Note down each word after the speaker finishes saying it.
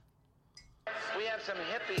We have some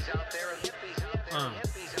hippies out there and hippies out there and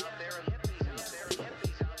hippies out there and hippies out there and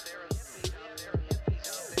hippies out there and hippies out there and hippies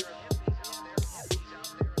out there and hippies out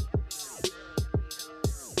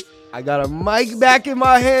there. I got a mic back in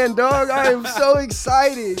my hand, dog. I am so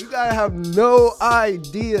excited. You gotta have no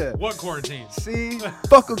idea. What quarantine? See?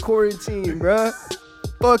 Fuck a quarantine, bruh.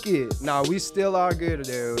 Fuck it. Nah, we still are good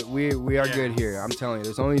there. We are good here. I'm telling you,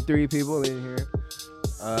 there's only 3 people in here.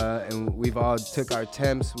 And we've all took our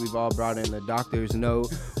temps. We've all brought in the doctor's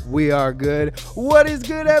note. We are good. What is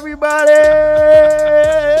good, everybody?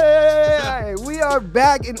 We are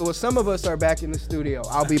back in. Well, some of us are back in the studio.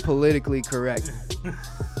 I'll be politically correct.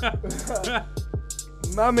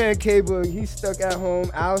 My man K-Boog, he's stuck at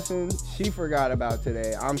home. Allison, she forgot about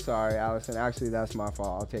today. I'm sorry, Allison. Actually, that's my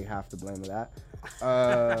fault. I'll take half the blame of that.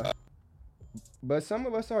 But some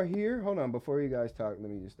of us are here. Hold on, before you guys talk, let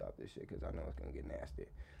me just stop this shit because I know it's gonna get nasty.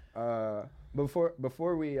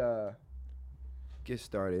 Before we get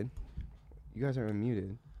started, you guys are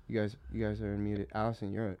unmuted. You guys are unmuted.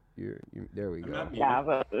 Allison, you're there. We go. I'm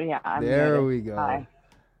there muted. we go. Hi.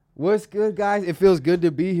 What's good, guys? It feels good to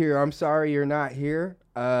be here. I'm sorry you're not here.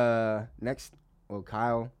 Next, well,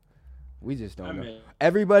 Kyle, we just don't know.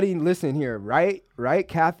 Everybody, listen here. Write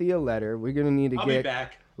Kathy a letter. We're gonna need to I'll be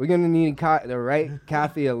back. We're going to need to write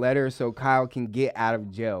Kathy a letter so Kyle can get out of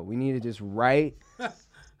jail. We need to just write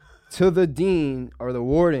to the dean or the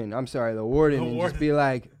warden. I'm sorry, the warden. And just be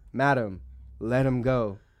like, Madam, let him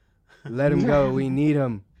go. Let him go. We need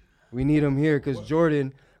him. We need him here because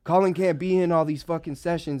Colin can't be in all these fucking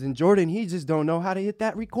sessions. And Jordan, he just don't know how to hit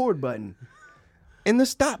that record button and the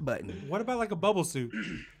stop button. What about like a bubble suit?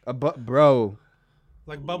 Bro.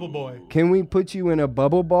 Like Bubble Boy. Can we put you in a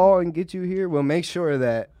bubble ball and get you here? We'll make sure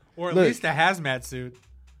that. Or at least a hazmat suit.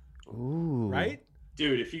 Ooh. Right?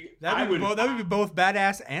 Dude, if you that would be both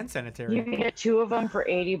badass and sanitary. You can get 2 of them for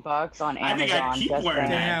 $80 on Amazon. I think I'd keep wearing that.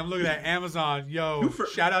 Damn, look at that. Amazon. Yo,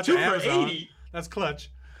 shout out to Amazon. 80. That's clutch.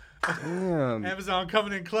 Damn. Amazon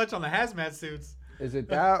coming in clutch on the hazmat suits. Is it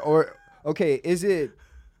that or okay,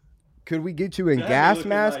 could we get you in gas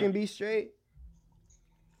mask and be straight?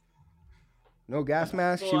 No gas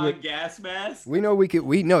mask? Gas mask? We know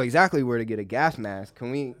we know exactly where to get a gas mask.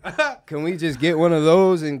 Can we just get one of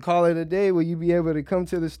those and call it a day? Will you be able to come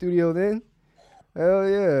to the studio then? Hell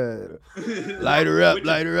yeah. Light her up.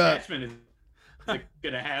 Attachment is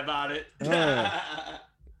gonna have on it.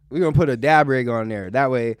 We're gonna put a dab rig on there. That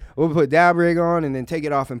way we'll put dab rig on and then take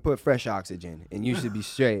it off and put fresh oxygen and you should be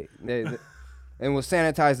straight. And we'll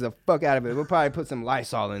sanitize the fuck out of it. We'll probably put some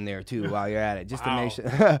Lysol in there too while you're at it, just to make sure.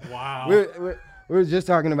 Wow. We were just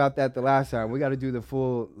talking about that the last time. We got to do the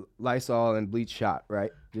full Lysol and bleach shot, right?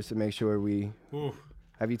 Just to make sure we. Oof.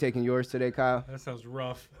 Have you taken yours today, Kyle? That sounds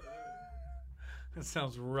rough. That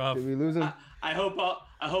sounds rough. Did we lose him? I hope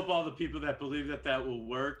all the people that believe that will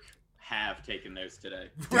work have taken theirs today.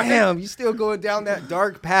 Damn, you still going down that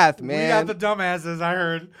dark path, man. We got the dumbasses, I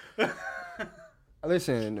heard.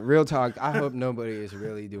 Listen, real talk. I hope nobody is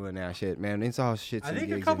really doing that shit, man. It's all shits and I think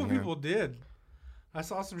gigs a couple in here. people did. I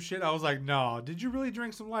saw some shit. I was like, no. Did you really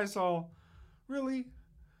drink some Lysol? Really?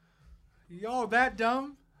 Y'all that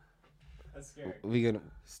dumb? That's scary. We gonna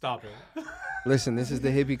stop it. Listen, this is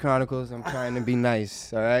the Hippy Chronicles. I'm trying to be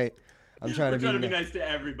nice, all right? I'm trying to be nice to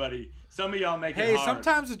everybody. Some of y'all make it hard. Hey,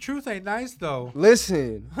 sometimes the truth ain't nice, though.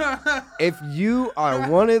 Listen, if you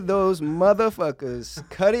are one of those motherfuckers,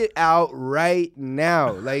 cut it out right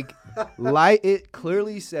now. Like, it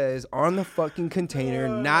clearly says on the fucking container,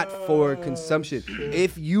 not for consumption.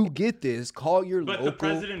 If you get this, call your local. But the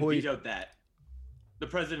president vetoed that. The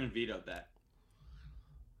president vetoed that.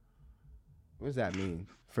 What does that mean?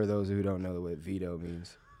 For those who don't know what veto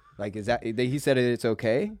means, like, is that he said it's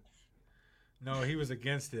okay? No, he was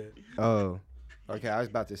against it. Oh, okay. I was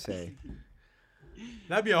about to say.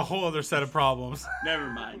 That'd be a whole other set of problems.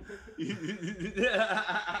 Never mind. You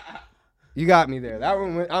got me there. That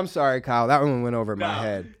one went, I'm sorry, Kyle. That one went over my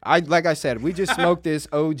head. Like I said, we just smoked this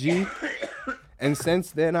OG, and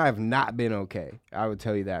since then I've not been okay. I would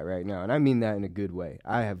tell you that right now, and I mean that in a good way.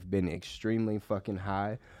 I have been extremely fucking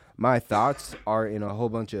high. My thoughts are in a whole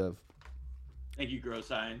bunch of. Thank you, gross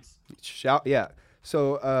science. Yeah.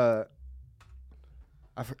 So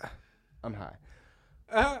I'm high.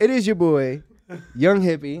 It is your boy, Young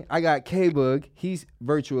Hippy. I got K-Boog. He's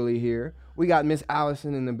virtually here. We got Miss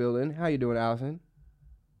Allison in the building. How you doing, Allison?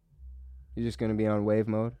 You just gonna be on wave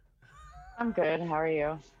mode? I'm good. How are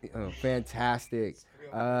you? Oh, fantastic.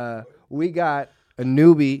 We got a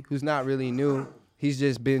newbie who's not really new. He's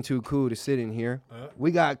just been too cool to sit in here.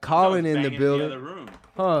 We got Colin in the building. The other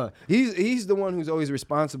room. He's the one who's always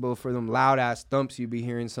responsible for them loud ass thumps you be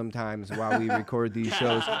hearing sometimes while we record these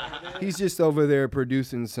shows. He's just over there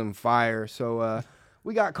producing some fire. So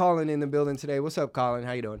we got Colin in the building today. What's up, Colin?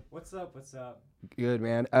 How you doing? What's up? What's up? Good,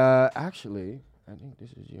 man. Actually, I think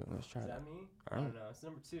this is you. Let's try Is that. that me? I don't know. It's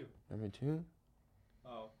number 2. Number 2.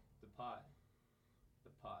 Oh, the pot.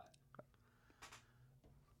 The pot.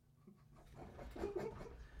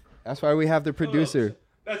 That's why we have the producer.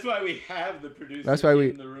 That's why we have the producer That's why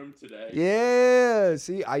in the room today. Yeah.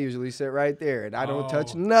 See, I usually sit right there and I don't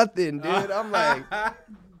touch nothing, dude. I'm like,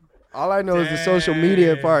 all I know is the social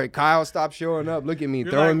media part. Kyle, stop showing up. Look at me,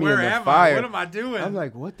 You're throwing like, me in where the am fire. I? What am I doing? I'm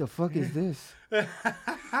like, what the fuck is this?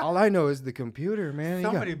 All I know is the computer, man. So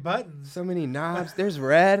You got many buttons. so many knobs. There's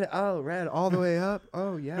red. Oh, red all the way up.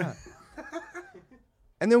 Oh, yeah.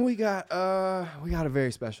 And then we got a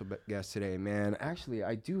very special guest today, man. Actually,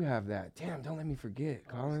 I do have that. Damn, don't let me forget,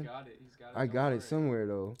 Colin. He's got it. I got it somewhere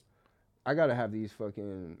though. I gotta have these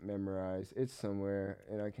fucking memorized. It's somewhere,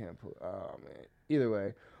 and I can't pull. Oh man. Either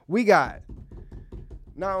way, we got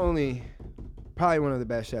not only probably one of the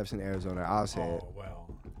best chefs in Arizona. I'll say it. Oh well,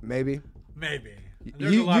 maybe. maybe.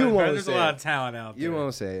 You won't There's a say lot it. of talent out there. You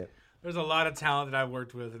won't say it. There's a lot of talent that I've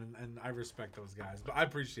worked with, and I respect those guys. But I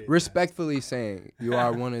appreciate Respectfully saying, you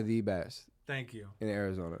are one of the best that. Thank you. in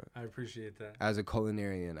Arizona. I appreciate that. As a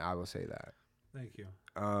culinarian, I will say that. Thank you.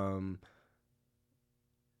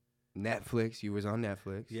 Netflix, you was on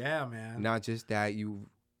Netflix. Yeah, man. Not just that, you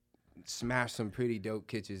smashed some pretty dope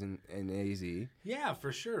kitchens in AZ. Yeah,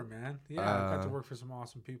 for sure, man. Yeah, I got to work for some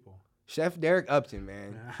awesome people. Chef Derek Upton,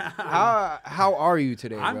 man. How are you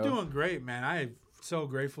today, bro? I'm doing great, man. I'm so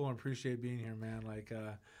grateful and appreciate being here, man. Like,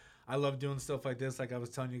 I love doing stuff like this. Like I was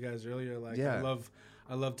telling you guys earlier, like Yeah.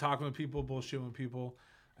 I love talking with people, bullshitting with people,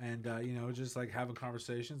 and just like having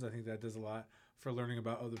conversations. I think that does a lot for learning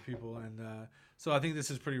about other people, and so I think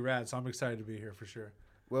this is pretty rad. So I'm excited to be here for sure.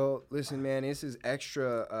 Well, listen, man, this is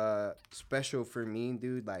extra special for me,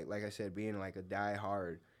 dude. Like I said, being like a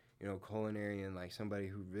diehard, culinarian, like somebody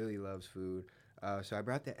who really loves food. So I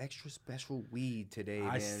brought the extra special weed today, man.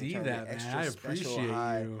 I see Trying to that, get man. I extra special appreciate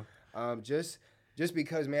high. you. Just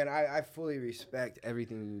because, man, I fully respect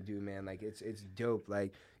everything you do, man. Like it's dope.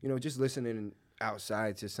 Like just listening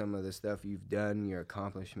outside to some of the stuff you've done, your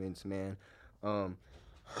accomplishments, man.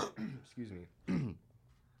 Excuse me.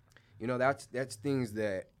 That's things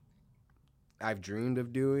that I've dreamed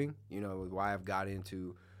of doing. Why I've got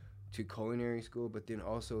into culinary school, but then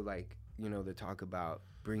also like the talk about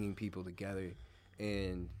bringing people together,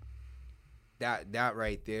 and that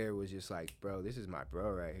right there was just like, bro, this is my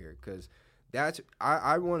bro right here, because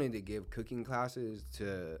I wanted to give cooking classes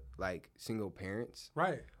to like single parents,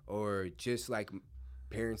 Right. or just like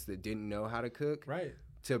parents that didn't know how to cook, Right.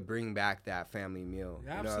 to bring back that family meal. You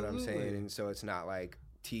know what I'm saying? Absolutely. And so it's not like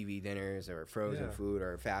TV dinners or frozen Yeah. food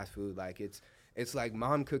or fast food. Like it's like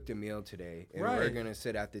mom cooked a meal today, and Right. we're gonna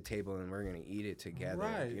sit at the table and we're gonna eat it together.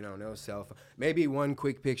 Right. No cell phone. Maybe one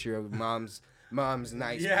quick picture of mom's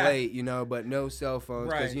nice Yeah. plate, but no cell phones,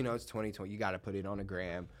 because Right. it's 2020. You got to put it on a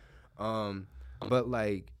gram. But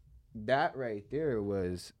like that right there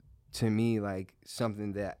was, to me, like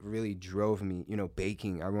something that really drove me.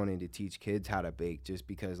 Baking. I wanted to teach kids how to bake, just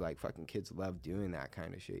because like fucking kids love doing that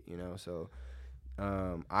kind of shit. So.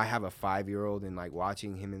 I have a 5-year-old, and like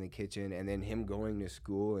watching him in the kitchen, and then him going to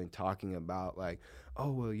school and talking about like,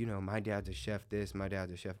 oh well, my dad's a chef this, my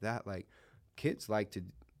dad's a chef that. Like kids like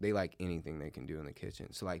anything they can do in the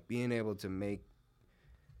kitchen. So like being able to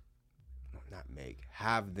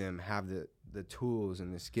have them have the tools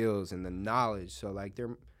and the skills and the knowledge. So like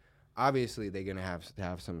they're gonna have to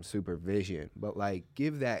have some supervision, but like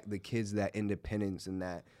give the kids that independence and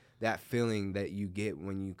that feeling that you get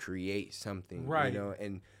when you create something, Right.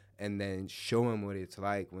 And then show them what it's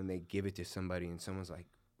like when they give it to somebody and someone's like,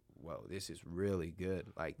 whoa, this is really good.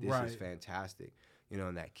 Like, this Right. is fantastic.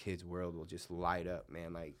 And that kid's world will just light up,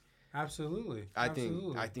 man. Like, Absolutely. I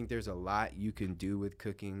Absolutely. think there's a lot you can do with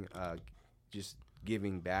cooking, just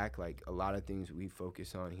giving back. Like, a lot of things we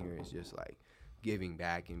focus on here is just, like, giving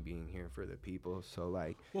back and being here for the people. So,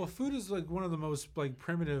 like... Well, food is like one of the most like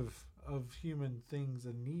primitive of human things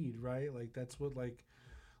in need, right? Like that's what like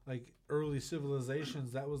early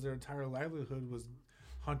civilizations, that was their entire livelihood, was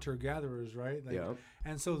hunter gatherers, right? Like, Yeah.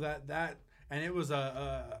 And so that and it was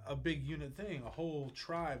a big unit thing, a whole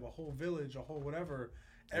tribe, a whole village, a whole whatever.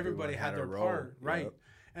 Everybody Everyone had had their a role, part, right? yep.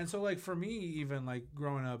 And so like for me, even like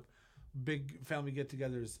growing up, big family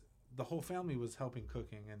get-togethers, the whole family was helping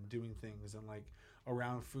cooking and doing things and like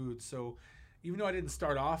around food. So even though I didn't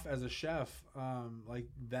start off as a chef, like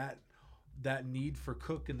that that need for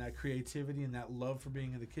cook and that creativity and that love for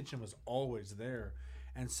being in the kitchen was always there.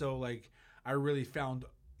 And so like I really found,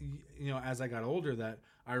 as I got older, that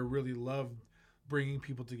I really loved bringing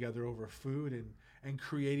people together over food and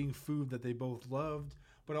creating food that they both loved,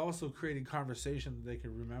 but also creating conversation that they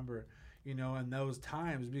could remember, in those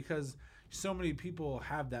times, because so many people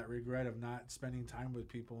have that regret of not spending time with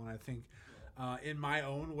people. And I think in my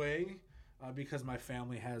own way, because my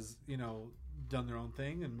family has, done their own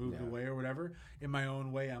thing and moved away or whatever, in my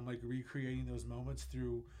own way, I'm like recreating those moments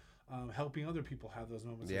through helping other people have those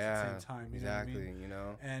moments at the same time. You know what I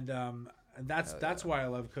mean? And that's why I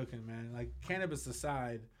love cooking, man. Like cannabis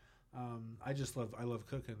aside, I love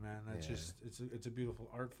cooking, man. That's just it's a beautiful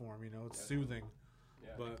art form. It's soothing,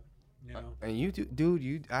 but And you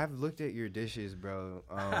dude, I've looked at your dishes, bro.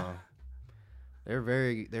 They're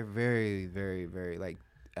very, very, very like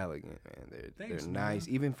elegant, man. They're nice,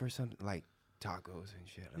 man. Even for something like tacos and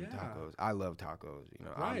shit. Tacos. I love tacos.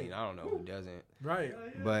 I mean, I don't know who doesn't. Right.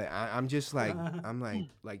 But I'm just like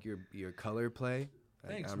like your color play.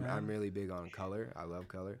 Like, Thanks, I'm man. really big on color. I love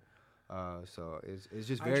color. So it's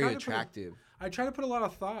just very attractive. I try to put a lot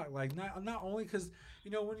of thought, like not only because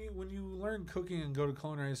when you learn cooking and go to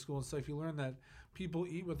culinary school and stuff, you learn that people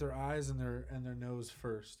eat with their eyes and their nose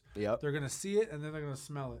first. Yep. They're gonna see it and then they're gonna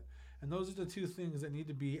smell it, and those are the two things that need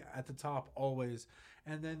to be at the top always,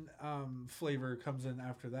 and then flavor comes in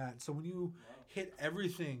after that. So when you hit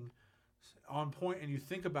everything on point and you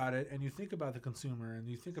think about it and you think about the consumer and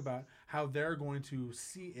you think about how they're going to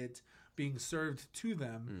see it being served to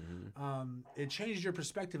them, it changes your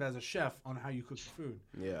perspective as a chef on how you cook your food.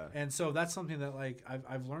 Yeah. And so that's something that like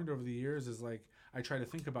I've learned over the years is like I try to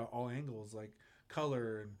think about all angles, like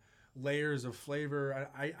color and layers of flavor.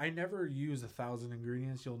 I never use 1,000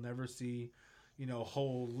 ingredients. You'll never see a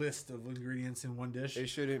whole list of ingredients in one dish. It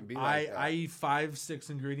shouldn't be like that. I eat 5-6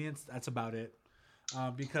 ingredients. That's about it.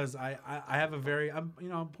 Because I have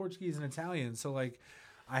I'm Portuguese and Italian, so like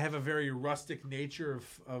I have a very rustic nature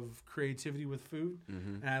of creativity with food,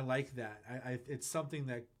 and I like that. It's something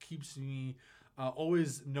that keeps me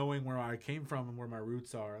always knowing where I came from and where my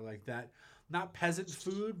roots are, like that. Not peasant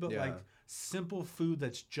food, but like simple food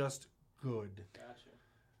that's just good. Gotcha.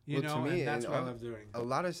 To me, and that's what I love doing. A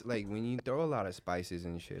lot of like when you throw a lot of spices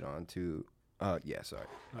and shit onto,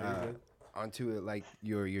 onto it, like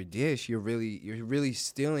your dish, you're really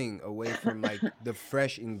stealing away from like the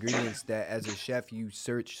fresh ingredients that as a chef you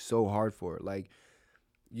search so hard for. Like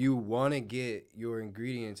you want to get your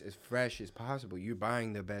ingredients as fresh as possible. You're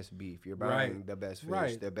buying the best beef, you're buying the best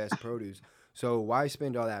fish, the best produce. So why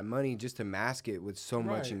spend all that money just to mask it with so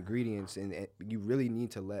much ingredients? And you really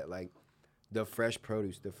need to let like the fresh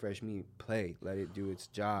produce, the fresh meat play, let it do its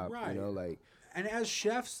job. Right. Like. And as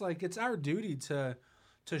chefs, like it's our duty to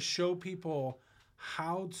show people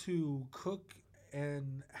how to cook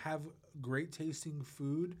and have great tasting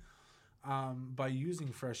food by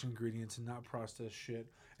using fresh ingredients and not processed shit,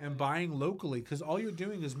 and buying locally, because all you're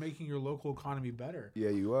doing is making your local economy better. Yeah,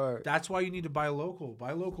 you are. That's why you need to buy local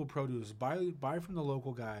produce, buy from the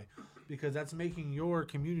local guy, because that's making your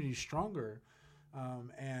community stronger.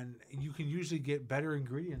 And you can usually get better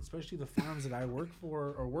ingredients, especially the farms that I work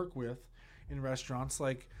for or work with in restaurants.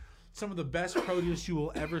 Like some of the best produce you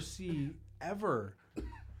will ever see, ever.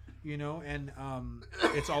 And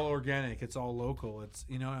it's all organic, it's all local. It's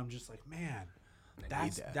I'm just like, man,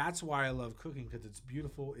 that's why I love cooking, because it's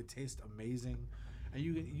beautiful, it tastes amazing, and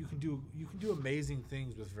you can do amazing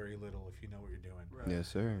things with very little if you know what you're doing. Right. Yes,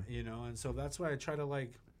 sir. And so that's why I try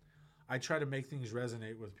to make things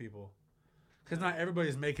resonate with people, because not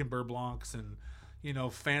everybody's making beurre blancs and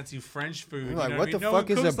fancy French food. You're like, you know what the No one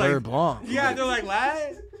fuck is a cooks beurre blanc? Yeah, they're like,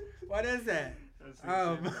 what is that?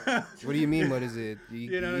 What do you mean? What is it?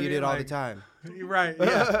 You know what I eat mean? it all the Like, time. You're right.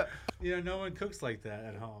 Yeah. No one cooks like that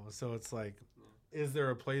at home. So it's like, is there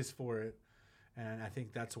a place for it? And I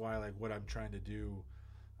think that's why, like, what I'm trying to do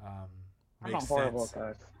I'm makes a horrible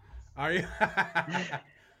sense. cook. Are you?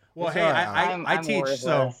 Well, It's hey, all right. I I'm teach,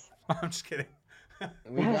 so worthless. I'm just kidding.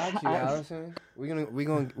 We got you, Allison. We're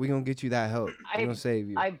gonna get you that help. We're gonna save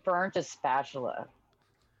you. I burnt a spatula.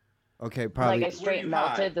 Okay, probably. Like I straight you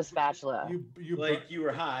melted hide? the spatula. You Like you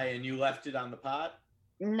were high and you left it on the pot.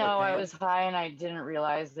 No, I Okay. was high and I didn't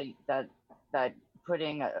realize that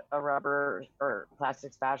putting a rubber or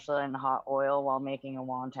plastic spatula in hot oil while making a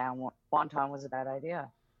wonton was a bad idea.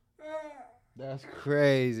 That's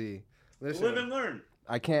crazy. Listen, Live and learn.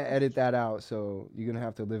 I can't edit that out, so you're gonna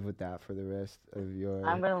have to live with that for the rest of your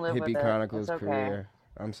I'm gonna live with Hippy it. Chronicles It's okay. career.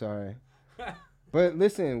 I'm sorry, but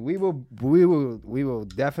listen, we will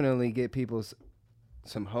definitely get people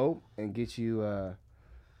some hope and get you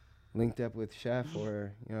linked up with Chef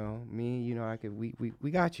or me,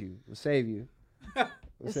 we got you. We'll save you.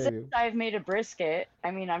 We'll save Since you. I've made a brisket,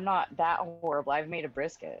 I mean, I'm not that horrible. I've made a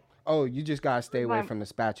brisket Oh, you just gotta stay away My- from the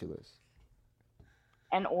spatulas.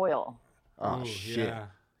 and oil. Oh Ooh, shit.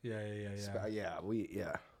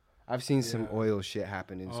 Yeah. I've seen some Yeah. oil shit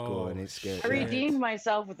happen in school, and Oh, it's scary. I shit. redeemed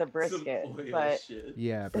myself with a Some brisket, oil but shit.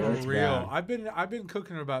 Yeah, bro. For it's real. bad. I've been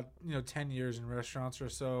cooking about 10 years in restaurants or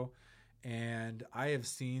so, and I have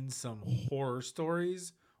seen some horror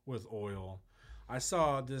stories with oil. I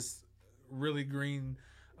saw this really green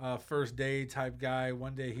first day type guy.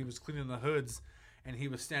 One day he was cleaning the hoods, and he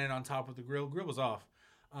was standing on top of the grill. Grill was off,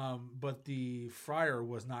 but the fryer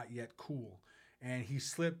was not yet cool. And he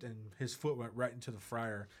slipped, and his foot went right into the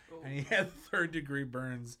fryer, and he had 3rd-degree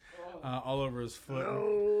burns all over his foot,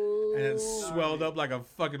 and it swelled up like a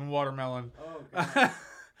fucking watermelon.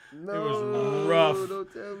 No, It was rough.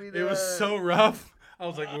 Don't tell me that. It was so rough. I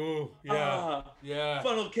was like, ooh, yeah, Ah, yeah,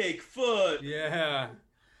 funnel cake foot. yeah.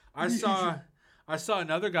 I saw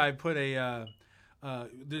another guy put a.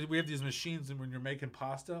 We have these machines, and when you're making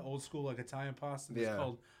pasta, old school like Italian pasta, it's Yeah.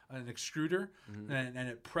 called an extruder, and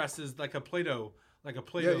it presses like a Play-Doh, Yeah,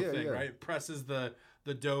 thing, yeah. right? It presses the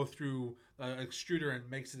dough through an extruder and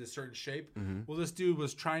makes it a certain shape. Mhm. Well, this dude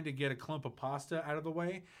was trying to get a clump of pasta out of the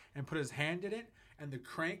way and put his hand in it, and the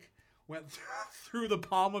crank went through the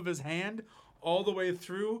palm of his hand all the way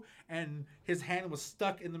through, and his hand was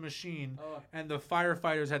stuck in the machine, and the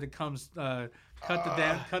firefighters had to come cut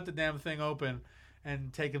the damn thing open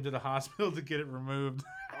and take him to the hospital to get it removed.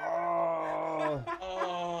 Oh.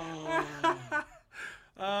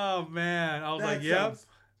 Oh man, I was like, yep.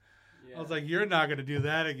 I was like, you're not gonna do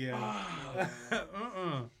that again. Ouch.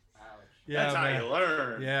 Yeah, That's how man. you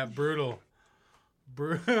learn. Yeah, brutal.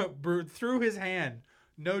 Through his hand.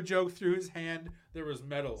 No joke, through his hand there was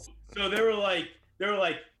metal. So they were like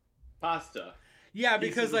pasta. Yeah,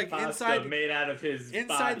 Pieces because of like pasta made out of his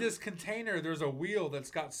inside body. this container, there's a wheel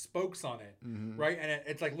that's got spokes on it, right? And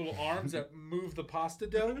it's like little arms that move the pasta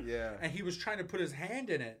dough. Yeah. And he was trying to put his hand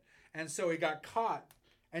in it, and so he got caught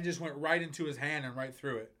and just went right into his hand and right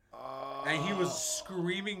through it. And he was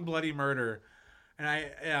screaming bloody murder. And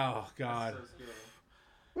oh god, So scary.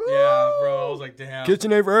 yeah, bro. I was like, damn.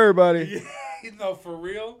 Kitchen ain't for everybody. Yeah, no, for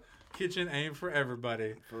real. Kitchen ain't for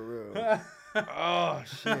everybody. For real. Oh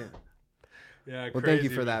shit. Yeah. Well, crazy, thank you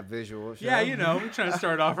for man. that visual. Yeah, Sean. we're trying to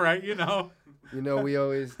start off right. We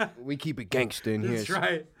keep it gangsta in here. That's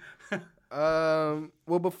right.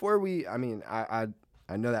 Well, before we, I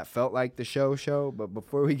know that felt like the show, but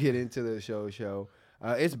before we get into the show,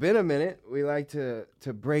 it's been a minute. We like to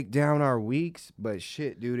break down our weeks, but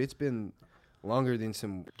shit, dude, it's been longer than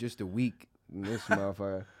just a week in this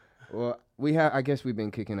motherfucker. Well, I guess we've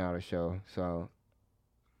been kicking out a show, so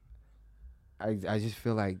I just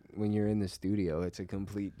feel like when you're in the studio, it's a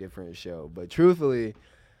complete different show. But truthfully,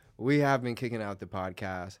 we have been kicking out the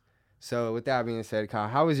podcast. So with that being said, Kyle,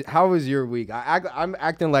 how was your week? I'm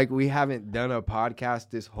acting like we haven't done a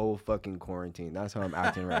podcast this whole fucking quarantine. That's how I'm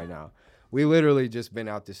acting right now. We literally just been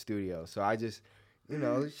out the studio. So I just,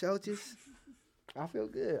 the show just, I feel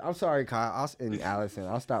good. I'm sorry, Kyle and Allison.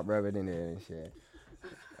 I'll stop rubbing in there and shit.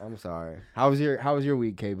 I'm sorry. How was your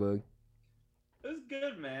week, K-Boog? It was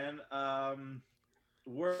good, man.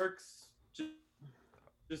 Work's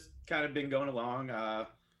just kind of been going along. I've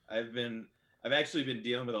actually been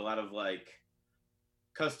dealing with a lot of like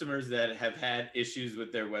customers that have had issues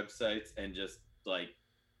with their websites and just like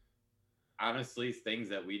honestly things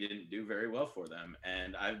that we didn't do very well for them.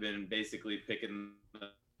 And I've been basically picking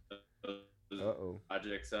those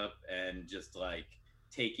projects up and just like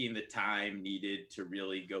taking the time needed to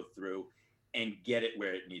really go through and get it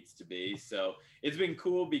where it needs to be. So it's been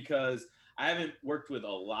cool because I haven't worked with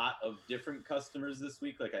a lot of different customers this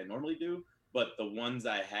week like I normally do, but the ones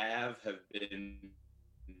I have been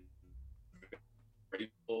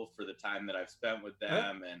grateful for the time that I've spent with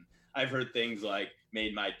them. And I've heard things like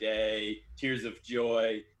made my day, tears of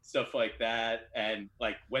joy, stuff like that. And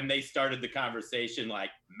like when they started the conversation, like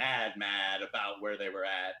mad about where they were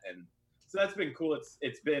at. And so that's been cool.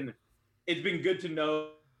 It's been good to know.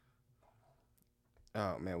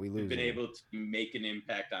 Oh man, We've been able to make an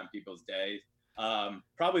impact on people's days.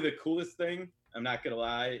 Probably the coolest thing, I'm not gonna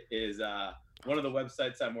lie, is one of the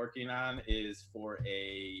websites I'm working on is for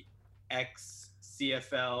a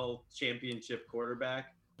ex-CFL championship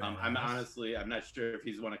quarterback. I'm not sure if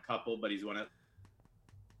he's won a couple, but he's won at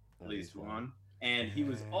least one. And he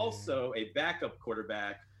was also a backup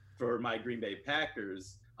quarterback for my Green Bay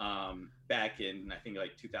Packers back in, I think,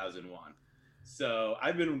 like 2001. So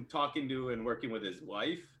I've been talking to and working with his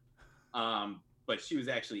wife, but but she was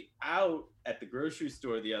actually out at the grocery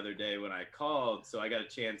store the other day when I called. So I got a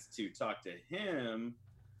chance to talk to him,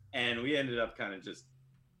 and we ended up kind of just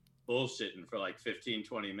bullshitting for like 15,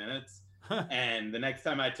 20 minutes. And the next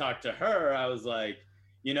time I talked to her, I was like,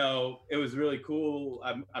 you know, it was really cool.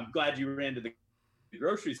 I'm glad you ran to the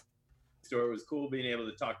grocery store. It was cool being able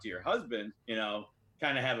to talk to your husband, you know,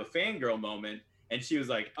 kind of have a fangirl moment. And she was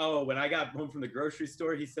like, oh, when I got home from the grocery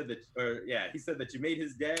store, he said that you made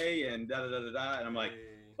his day and da da da da da. And I'm like,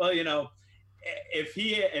 well, you know, if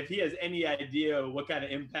he has any idea what kind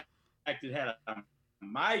of impact it had on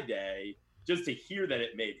my day, just to hear that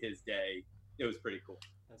it made his day, it was pretty cool.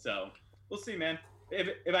 So we'll see, man.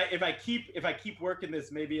 If I keep working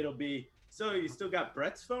this, maybe it'll be. So you still got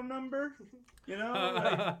Brett's phone number? You know,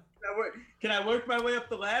 like, can I work my way up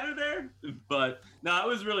the ladder there? But no, it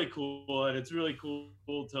was really cool, and it's really cool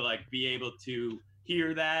to like be able to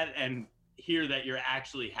hear that and hear that you're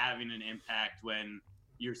actually having an impact when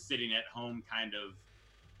you're sitting at home, kind of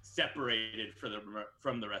separated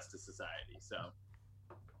from the rest of society. So,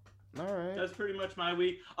 all right, that's pretty much my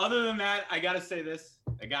week. Other than that, I gotta say this.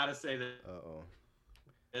 Uh-oh.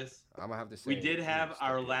 I'm gonna have to say we did have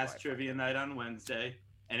our last trivia night on Wednesday,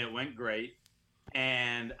 and it went great.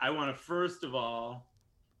 And I want to first of all,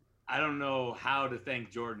 I don't know how to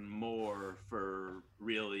thank Jordan more for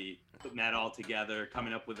really putting that all together,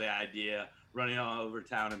 coming up with the idea, running all over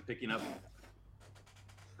town and picking up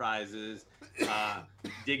prizes,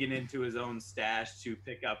 digging into his own stash to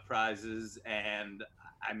pick up prizes. And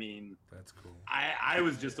I mean, that's cool. I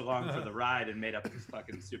was just along for the ride and made up these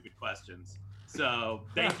fucking stupid questions. So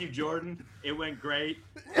thank you, Jordan. It went great.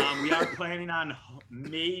 We are planning on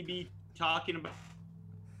maybe talking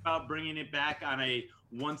about bringing it back on a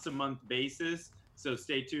once a month basis. So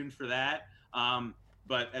stay tuned for that.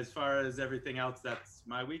 But as far as everything else, that's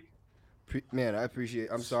my week. Man, I appreciate it.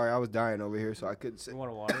 I'm sorry, I was dying over here, so I couldn't say. You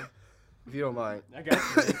want a water? If you don't mind. I got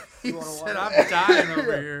you. Mate. You want a Said, water? I'm dying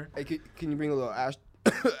over here. Hey, can you bring a little ash,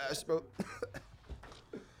 bro?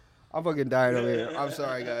 I'm fucking dying over here. I'm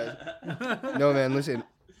sorry, guys. No, man, listen.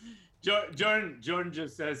 Jordan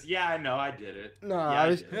just says, "Yeah, I know, I did it." No,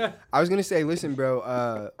 Yeah, I was gonna say, listen,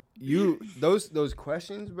 bro. Those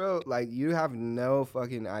questions, bro. Like, you have no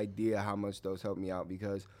fucking idea how much those helped me out,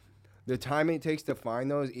 because the time it takes to find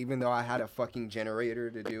those, even though I had a fucking generator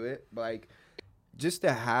to do it, like, just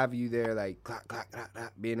to have you there, like, clack, clack, clack,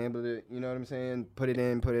 clack, being able to, you know what I'm saying, put it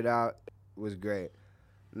in, put it out, was great.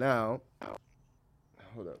 Now,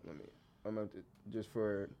 hold up, I'm going to, just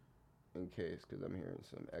for, in case, because I'm hearing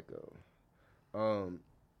some echo.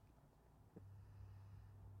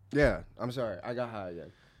 Yeah, I'm sorry, I got high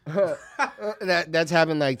again. That's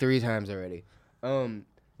happened like 3 times already.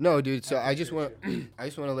 No, dude, so I just want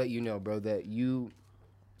to let you know, bro, that you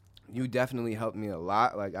definitely helped me a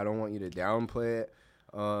lot. Like, I don't want you to downplay it.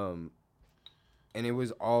 And it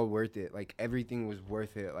was all worth it. Like, everything was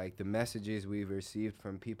worth it. Like, the messages we've received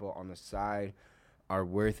from people on the side are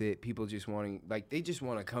worth it. People just they just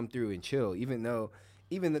want to come through and chill, even though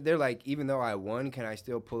they're like, even though I won, can I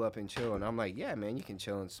still pull up and chill? And I'm like, yeah, man, you can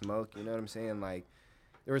chill and smoke. You know what I'm saying? Like,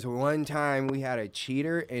 there was one time we had a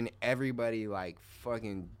cheater, and everybody like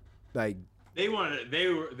fucking like they wanted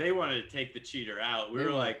to take the cheater out. We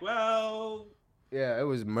were like, well, yeah, it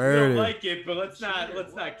was we murder. don't like it, but let's not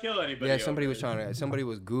kill anybody. Yeah, somebody was somebody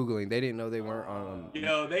was Googling. They didn't know they weren't on. You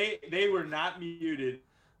know, they were not muted.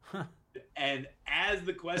 And as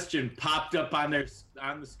the question popped up on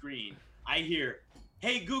the screen, I hear,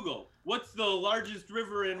 "Hey Google, what's the largest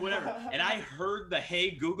river in whatever?" And I heard the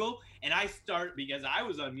 "Hey Google," and because I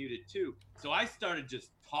was unmuted too, so I started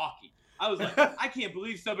just talking. I was like, I can't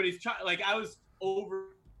believe somebody's trying. Like, I was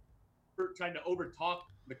trying to over talk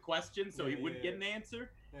the question so he wouldn't get an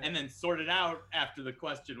answer, and then sort it out after the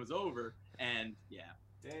question was over. And yeah,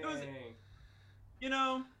 Dang. it was, you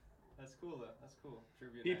know. That's cool, though. That's cool.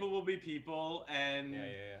 Trivia People night. will be people, and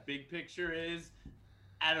Yeah. big picture is,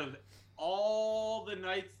 out of all the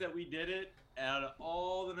nights that we did it, out of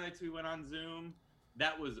all the nights we went on Zoom,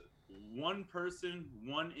 that was one person,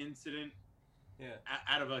 one incident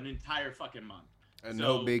out of an entire fucking month. And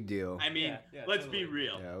so, no big deal. I mean, let's be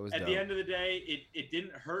real. Yeah, it was At dope. the end of the day, it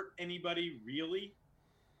didn't hurt anybody really.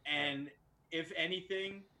 And if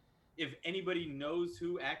anything, if anybody knows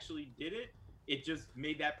who actually did it, it just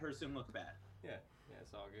made that person look bad. Yeah,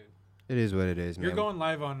 it's all good. It is what it is, man. You're going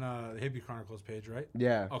live on the Hippy Chronicles page, right?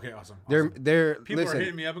 Yeah. Okay, awesome. They're People listen, are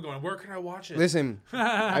hitting me up and going, "Where can I watch it?" Listen,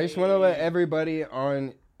 I just want to let everybody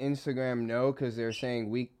on Instagram know, because they're saying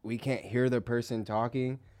we can't hear the person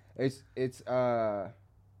talking. It's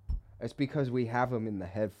because we have him in the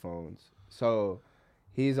headphones. So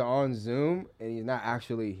he's on Zoom and he's not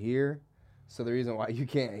actually here. So the reason why you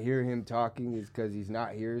can't hear him talking is because he's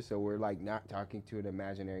not here. So we're like not talking to an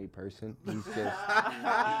imaginary person. He's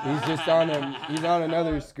just he's on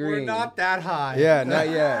another screen. We're not that high. Yeah, not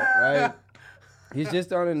yet, right? He's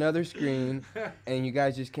just on another screen, and you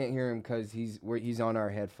guys just can't hear him because he's on our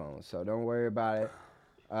headphones. So don't worry about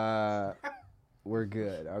it. We're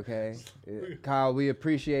good, okay? Kyle, we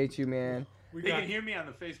appreciate you, man. They can hear me on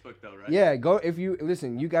the Facebook though, right? Yeah, go if you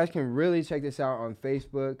listen. You guys can really check this out on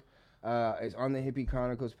Facebook. It's on the Hippy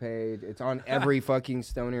Chronicles page. It's on every fucking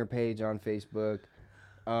stoner page on Facebook.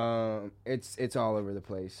 It's all over the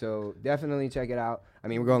place. So definitely check it out. I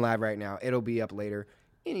mean, we're going live right now. It'll be up later.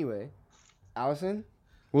 Anyway, Allison,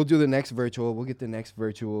 we'll do the next virtual. We'll get the next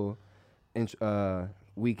virtual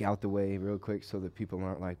week out the way real quick so that people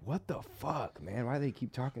aren't like, what the fuck, man? Why do they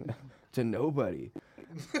keep talking to nobody?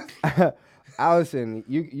 Allison,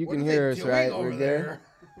 you can hear us, right? We're good.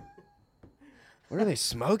 What are they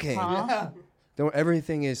smoking? Huh?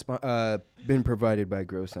 Everything is been provided by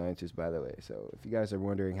Grow Scientists, by the way. So if you guys are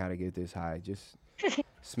wondering how to get this high, just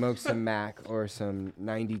smoke some Mac or some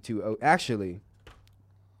 92. Actually,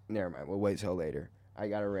 never mind. We'll wait till later. I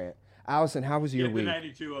got a rant. Allison, how was your Get week? the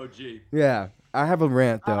 92 OG. Yeah, I have a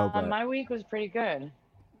rant though. But My week was pretty good.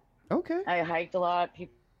 okay. I hiked a lot.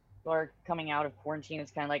 People are coming out of quarantine.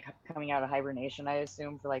 It's kind of like coming out of hibernation, I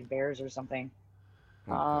assume, for like bears or something.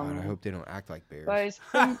 Oh, God, I hope they don't act like bears.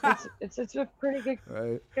 But it's a pretty good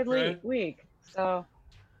Right. week. So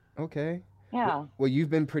Okay. yeah. Well, you've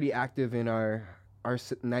been pretty active in our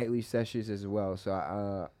nightly sessions as well. So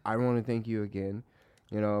I want to thank you again,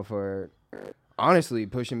 for honestly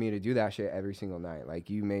pushing me to do that shit every single night. Like,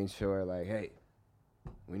 you made sure, like, hey,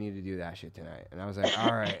 we need to do that shit tonight. And I was like,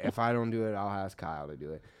 all right, if I don't do it, I'll ask Kyle to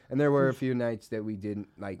do it. And there were a few nights that we didn't,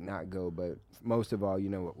 like, not go. But most of all,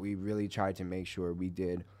 we really tried to make sure we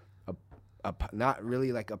did not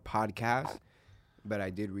really like a podcast, but I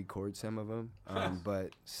did record some of them. But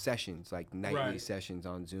sessions, like nightly sessions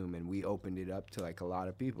on Zoom. And we opened it up to, like, a lot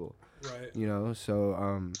of people. Right.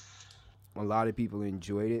 So a lot of people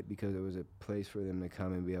enjoyed it because it was a place for them to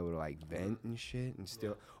come and be able to, like, vent and shit and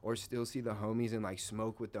still see the homies and, like,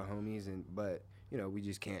 smoke with the homies. But we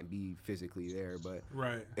just can't be physically there. But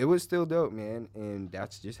Right. it was still dope, man. And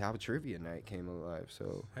that's just how trivia night came alive.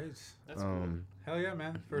 So Hey, That's cool. hell yeah,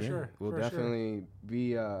 man. For yeah, sure. we'll For sure. definitely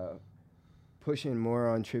be pushing more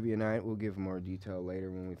on trivia night. We'll give more detail later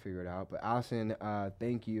when we figure it out. But Allison,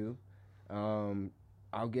 thank you.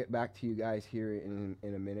 I'll get back to you guys here in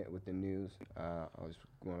a minute with the news. I was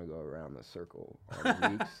going to go around the circle on the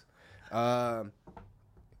weeks.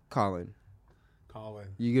 Colin,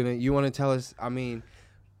 you want to tell us? I mean,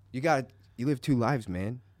 you live two lives,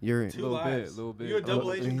 man. You're Two lives. little bit. You a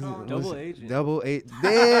double agent, Colin? Double agent. Double eight.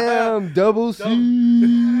 Damn, double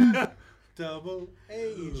C. Double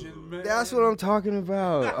agent, man. That's what I'm talking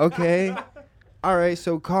about. Okay. All right.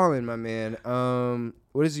 So, Colin, my man,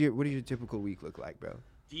 what does your typical week look like, bro?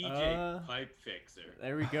 DJ Pipe Fixer.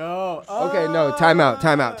 There we go. Okay, no, time out.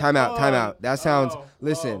 That sounds.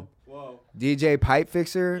 Listen, Whoa. DJ Pipe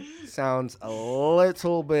Fixer sounds a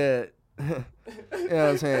little bit. You know what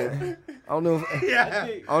I'm saying? I don't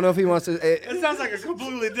know if he wants to. It sounds like a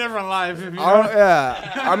completely different life. If you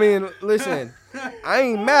Yeah. I mean, listen, I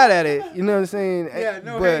ain't mad at it. You know what I'm saying? Yeah,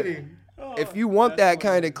 no but hating. if you want that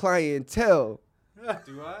kind of clientele,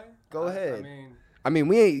 Do I? go ahead. I I mean,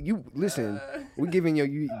 we ain't you. Listen, we're giving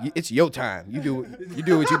you. It's your time. You do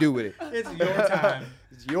what you do with it. It's your time.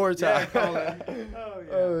 It's your time.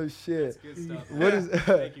 Oh shit. That's good stuff. What is?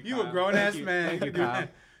 Thank you, You Kyle. a grown ass Thank you. man. Thank you, You can Kyle. do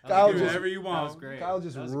Kyle do just- whatever you That want. was great. Kyle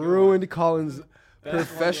just That was a good ruined Colin's Best one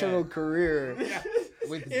professional yet. career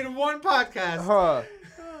with In one podcast.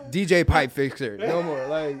 DJ Pipe Fixer. No more.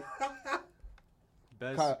 Like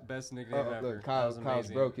Kyle- Best nickname ever. look, That Kyle's was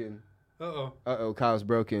amazing. broken. Uh-oh. Kyle's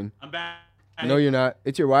broken. I'm back. No, you're not.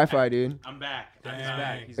 It's your Wi-Fi, dude. I'm back. He's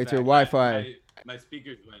back. He's It's back. your Wi-Fi. My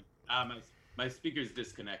speakers went. My speakers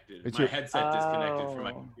disconnected. It's My your- headset disconnected from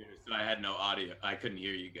my Oh. computer, so I had no audio. I couldn't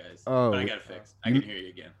hear you guys. Oh. But I got it fixed. I can hear you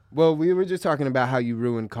again. Well, we were just talking about how you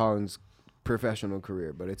ruined Colin's professional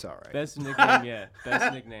career, but it's all right. Best nickname yet.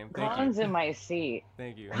 Best nickname. Thank Colin's you. in my seat.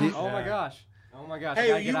 Thank you. He- Oh my gosh. Oh my gosh. I Hey,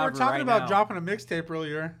 gotta you get out were of it talking right about now. dropping a mixtape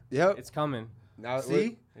earlier. Yep. It's coming. Now,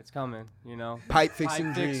 See? It's coming. You know. Pipe fixing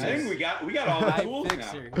Pipe dreams. I think we got all the Pipe tools now.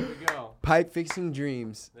 fixer. Here we go. Pipe fixing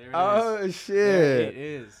dreams. There it Oh There shit. it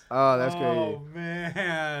is. Oh, that's Oh, crazy.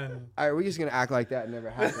 man. All right, we're just gonna act like that never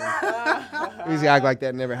happened. We're just gonna act like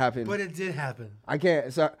that never happened. But it did happen. I can't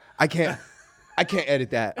edit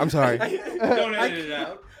that. I'm sorry. Don't edit it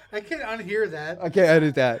out. I can't unhear that. I can't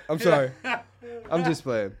edit that. I'm sorry. I'm just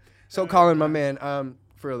playing. So, Colin, my man,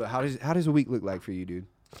 for real, how does a week look like for you, dude?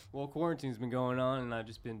 Well, quarantine's been going on, and I've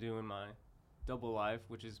just been doing my double life,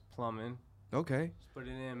 which is plumbing. Okay. Just put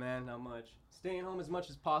it in, man. Not much. Staying home as much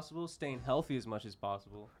as possible. Staying healthy as much as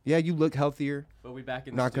possible. Yeah, you look healthier. But we back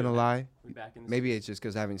in the Not stew, gonna man. lie. We back in the Maybe it's just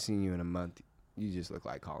because I haven't seen you in a month. You just look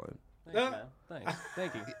like Colin. stew. Thanks, man. Thanks.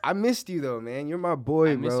 Thank you. I missed you though, man. You're my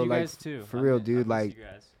boy, I miss bro. you Like guys too. for I real, miss- I dude. miss Like you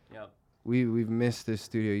guys. Yep. we've missed the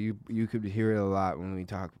studio. You could hear it a lot when we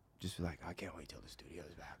talk. Just like I can't wait till the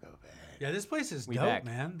studio's back open. Yeah, this place is We dope, back.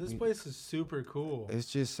 man. This place is super cool. It's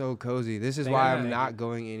just so cozy. This is Thank why you. I'm Thank not you.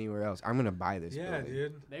 going anywhere else. I'm gonna buy this. Yeah, building.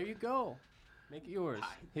 dude. There you go. Make it yours.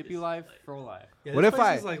 Hippie life for life. Yeah, What this if place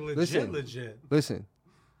I- is like legit, listen. legit. Listen,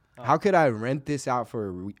 Oh. how could I rent this out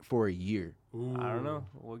for a year? Ooh. I don't know.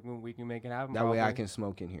 We can make it happen. That way I probably. can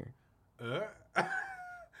smoke in here. Uh.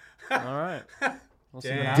 All right. We'll see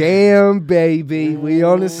what Damn. happens. Damn, baby, we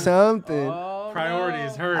on to Ooh. something. Oh,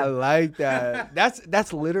 Priorities no. hurt. I like that.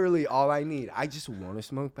 That's literally all I need. I just want to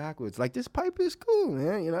smoke backwards. Like this pipe is cool,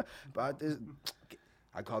 man. You know, but this,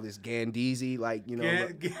 I call this Gandeezy, like you know,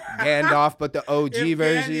 Gandalf, but the OG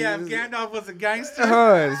version. If Gandalf was a gangster.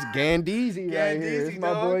 It's Gandeezy right here. It's Gandeezy, my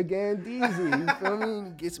dog. boy Gandeezy. You feel me?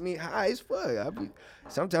 Gets me high as fuck.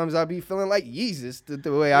 Sometimes I be feeling like Jesus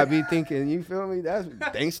the way I be thinking. You feel me? That's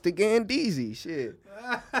thanks to Gandeezy. Shit.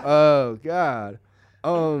 Oh God.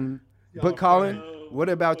 But Colin, funny. what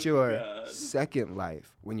about Oh, your God. second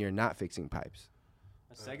life when you're not fixing pipes?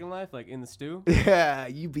 A second life, like in the stew. Yeah,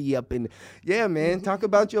 you be up in. Yeah, man. Talk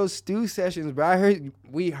about your stew sessions, bro.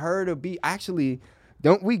 We heard a beat. Actually,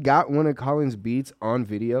 don't we got one of Colin's beats on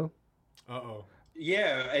video? Uh-oh.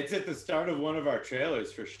 Yeah, it's at the start of one of our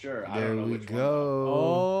trailers for sure. I There don't know we which go.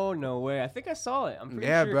 Oh no way! I think I saw it. I'm pretty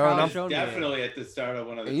Yeah, sure bro, and Kyle I'm one. showed me it. Definitely at the start of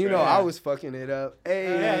one of the And you know, trailers. I was fucking it up.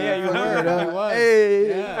 Hey, Yeah, you fucking were. it up. You was. Hey,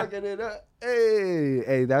 Yeah. fucking it up.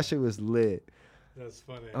 Hey, that shit was lit. That's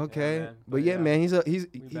funny. Okay, man. but But yeah, yeah, man, he's a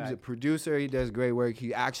back. producer. He does great work.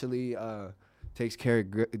 He actually takes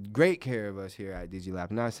great care of us here at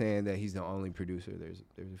DigiLab. Not saying that he's the only producer. There's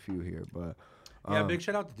a few here, but Yeah, big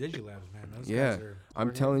shout out to Digilabs, man. Those yeah, guys are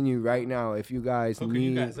I'm telling you right now, if you guys hooking need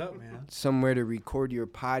you guys up, man. somewhere to record your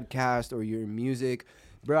podcast or your music,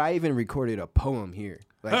 bro, I even recorded a poem here.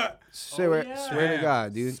 Like, swear yeah. to Damn.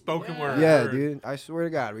 God, dude. Spoken Yeah. word. Yeah, word. dude. I swear to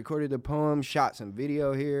God, recorded a poem, shot some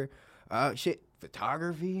video here. Shit,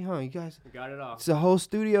 photography, huh? You guys, We got it off. it's a whole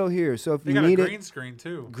studio here. So if They you got a need green screen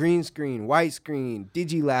too. green screen, white screen,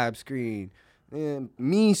 DigiLab screen, and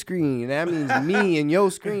me screen. That means me and your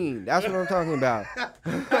screen. That's what I'm talking about.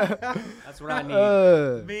 That's what I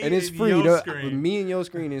need. Me And it's and free. your though. screen. Me and your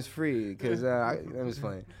screen is free because I'm just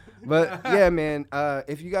playing. But yeah, man,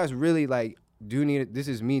 if you guys really like do need it, this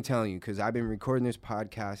is me telling you because I've been recording this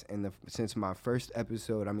podcast and since my first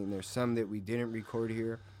episode. I mean, there's some that we didn't record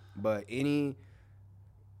here, but any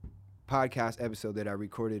podcast episode that I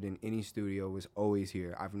recorded in any studio was always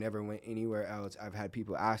here. I've never went anywhere else. I've had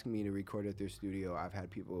people ask me to record at their studio. I've had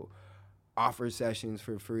people offer sessions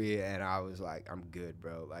for free, and I was like, I'm good,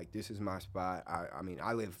 bro. Like, this is my spot. I mean,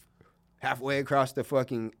 I live halfway across the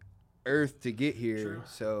fucking earth to get here. True.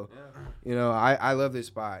 So, Yeah. you know, I love this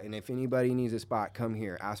spot. And if anybody needs a spot, come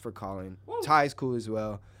here. Ask for Colin. Ty's cool as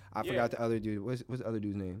well. I Yeah. forgot the other dude. What's the other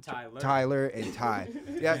dude's name? Tyler. Tyler and Ty.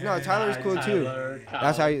 Yeah, no, Tyler's cool too.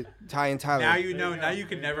 That's how you, Ty and Tyler. Now you know. Now you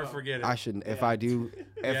can never forget it. I shouldn't. If I do,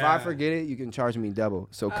 if Yeah. I forget it, you can charge me double.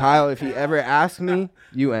 So Kyle, if he ever asks me,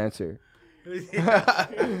 you answer.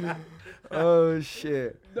 Oh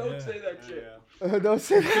shit! Don't say that shit. Don't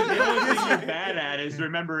say The that. only thing you're bad at is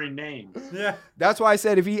remembering names. Yeah. That's why I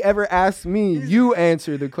said if he ever asks me, you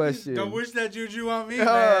answer the question. Don't wish that juju on me, Uh,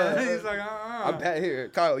 man. He's like, I'm bad here,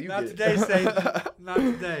 Kyle. You Not get today, it. Satan. Not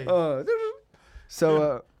today.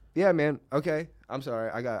 So yeah, man. Okay, I'm sorry.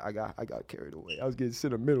 I got carried away. I was getting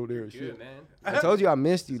sentimental there and shit. Good, man. I told you I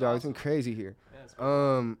missed you, It's dog. awesome. It's been crazy here. Yeah, it's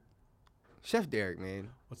cool. Chef Derek, man.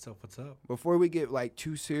 What's up? What's up? Before we get like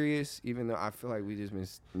too serious, even though I feel like we just been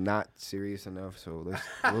not serious enough, so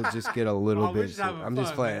we'll just get a little Oh, we're bit. just having I'm just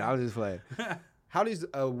fun, playing. man. I'm just playing. How does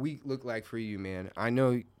a week look like for you, man? I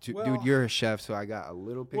know, Well- dude, you're a chef, so I got a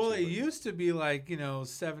little picture. Well, it but- used to be like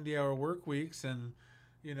 70-hour work weeks and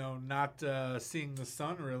not seeing the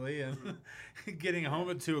sun really and getting home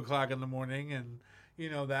at 2:00 in the morning and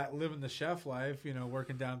that living the chef life,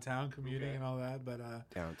 working downtown, commuting and all that. But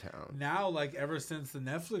downtown. now, like ever since the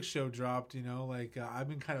Netflix show dropped, I've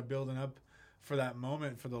been kind of building up for that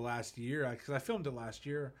moment for the last year because I filmed it last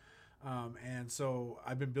year. And so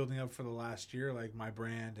I've been building up for the last year, like my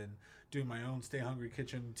brand and doing my own Stay Hungry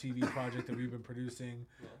Kitchen TV project that we've been producing.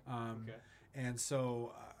 And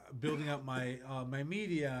so building up my my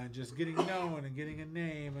media and just getting known and getting a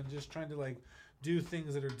name and just trying to like do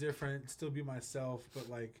things that are different, still be myself, but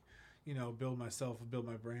like, you know, build myself and build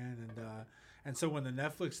my brand. And so when the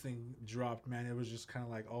Netflix thing dropped, man, it was just kind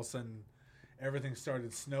of like all of a sudden everything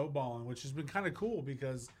started snowballing, which has been kind of cool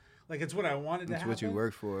because like it's what I wanted to happen. It's what you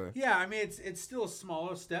worked for. Yeah, I mean it's still a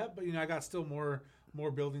smaller step, but you know I got still more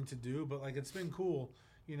building to do. But like it's been cool,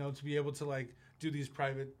 you know, to be able to like do these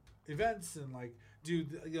private events and like do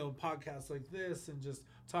podcasts like this and just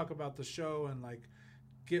talk about the show and like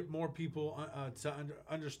get more people to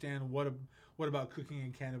understand what about cooking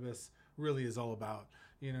and cannabis really is all about.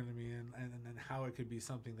 You know what I mean? And how it could be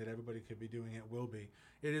something that everybody could be doing. It will be.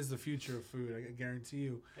 It is the future of food. I guarantee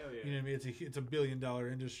you. Hell yeah. You know what I mean? It's a $1 billion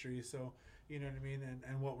industry. So you know what I mean?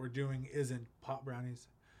 And what we're doing isn't pot brownies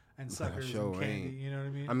and suckers sure and candy. ain't. You know what I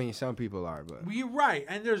mean? I mean, some people are, but You're right.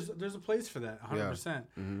 And there's a place for that, 100%.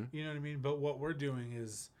 Mm-hmm. You know what I mean? But what we're doing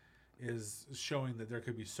is showing that there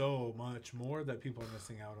could be so much more that people are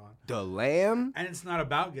missing out on. The lamb? And it's not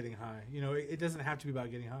about getting high. You know, it doesn't have to be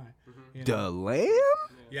about getting high. You know? The lamb?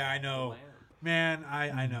 Yeah, I know. Man,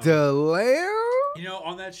 I know. The lamb? You know,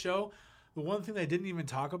 on that show, the one thing they didn't even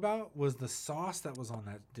talk about was the sauce that was on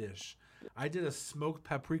that dish. I did a smoked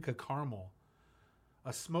paprika caramel.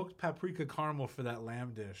 A smoked paprika caramel for that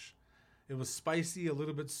lamb dish. It was spicy, a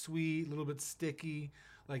little bit sweet, a little bit sticky.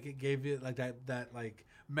 Like it gave it like that like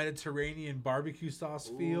Mediterranean barbecue sauce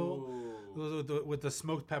feel with the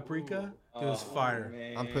smoked paprika. It was fire.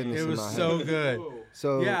 Man. I'm putting this It in was my so head. good.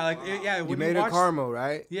 So Yeah, like yeah. you when made watch- a caramel,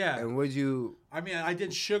 right? Yeah. And would you? I mean, I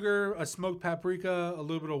did sugar, a smoked paprika, a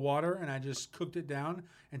little bit of water, and I just cooked it down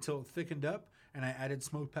until it thickened up. And I added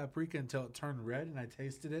smoked paprika until it turned red, and I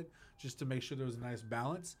tasted it just to make sure there was a nice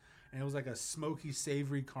balance. And it was like a smoky,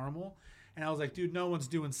 savory caramel. And I was like, dude, no one's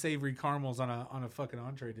doing savory caramels on a fucking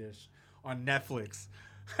entree dish on Netflix.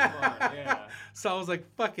 Come on, yeah. So I was like,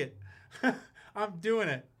 fuck it. I'm doing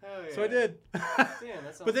it. Hell yeah. So I did. Damn, that But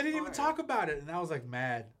they sounds didn't even fire. talk about it. And I was like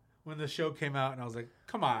mad when the show came out. And I was like,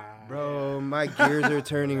 come on. Bro, my gears are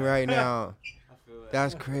turning right now. I feel that.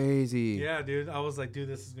 That's crazy. Yeah, dude. I was like, dude,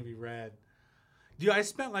 this is going to be rad. Dude, I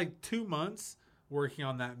spent like 2 months working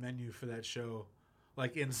on that menu for that show,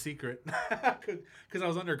 like in secret, because I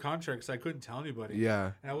was under contract, so I couldn't tell anybody.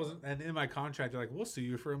 Yeah. And I wasn't. And in my contract, they're like, "We'll sue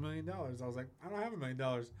you for $1 million." I was like, "I don't have $1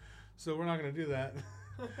 million, so we're not gonna do that.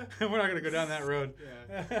 We're not gonna go down that road."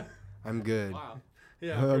 Yeah. I'm good. Wow.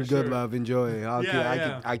 Yeah, I'm for good, sure. love. Enjoy.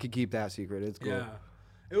 Yeah. I could keep that secret. It's cool. Yeah,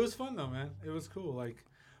 it was fun though, man. It was cool.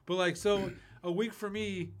 But so a week for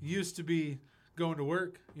me used to be going to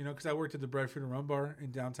work, you know, because I worked at the Bread Fruit and Rum Bar in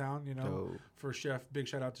downtown, you know, Dope. for Chef. Big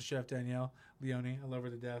shout out to Chef Danielle Leone. I love her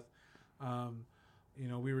to death. You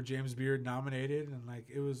know, we were James Beard nominated, and like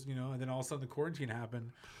it was, you know, and then all of a sudden the quarantine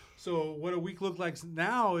happened. So what a week looked like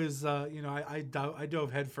now is, you know, I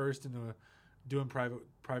dove headfirst into doing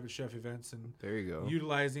private chef events and There you go.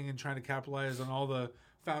 utilizing and trying to capitalize on all the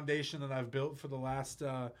foundation that I've built for the last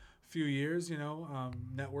few years, you know,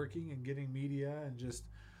 networking and getting media and just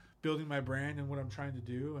building my brand and what I'm trying to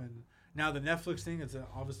do. And now the Netflix thing has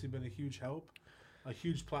obviously been a huge help, a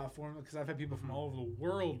huge platform, because I've had people from all over the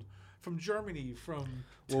world, from Germany, from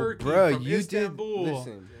Turkey, bruh, from you Istanbul. did.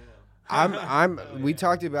 Listen, we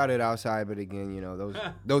talked about it outside, but again, you know,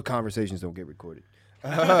 those conversations don't get recorded.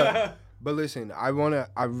 But listen, I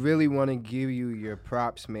really want to give you your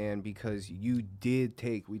props, man, because you did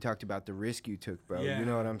we talked about the risk you took, bro. Yeah. You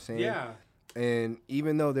know what I'm saying? Yeah. And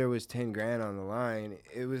even though there was 10 grand on the line,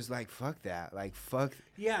 it was like, fuck that. Like, fuck.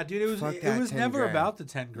 Yeah, dude, Fuck it that was 10 never grand, about the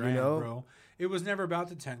 10 grand, know? bro. It was never about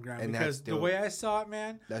the 10 grand And because that's the dope. way I saw it,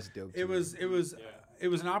 man, That's dope. it too.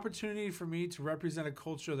 was an opportunity for me to represent a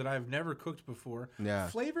culture that I've never cooked before. Yeah.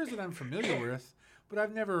 Flavors that I'm familiar with, but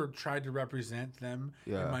I've never tried to represent them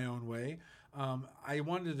Yeah. in my own way. I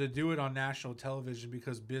wanted to do it on national television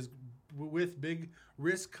because with big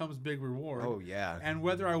risk comes big reward. Oh, yeah. And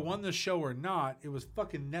whether I won the show or not, it was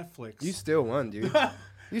fucking Netflix. You still won, dude.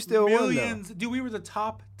 You still Millions, won, dude. We were the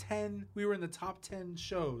top 10. We were in the top 10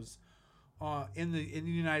 shows, in the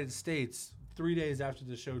United States 3 days after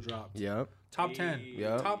the show dropped. though. Yep. Top 10.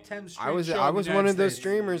 Yep. Top 10 straight I was show I in was the one United of those States.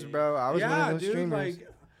 streamers, bro. I was one of those dude, streamers. like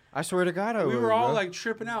I swear to God, I we was, were all bro. like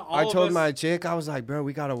tripping out. All I of told us, my chick, I was like, bro,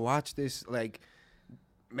 we gotta watch this. Like,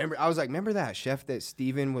 remember that chef that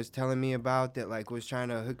Steven was telling me about that like was trying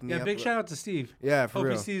to hook me yeah. up? Big shout out to Steve. Yeah, for Hope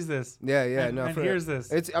real. he sees this. Yeah, and no, for hears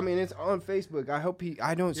this. It's it's on Facebook. I hope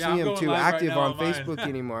I don't Yeah, see I'm him going too live right active now on on mine. Facebook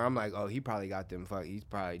anymore. I'm like, oh, he probably got them. Fuck, he's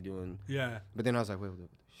probably doing. Yeah. But then I was like, wait,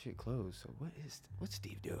 shit closed. So what's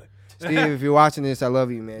Steve doing? Steve, if you're watching this, I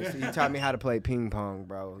love you, man. Steve taught me how to play ping pong,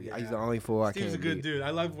 bro. Yeah. He's the only fool I can't Steve's a good beat. dude. I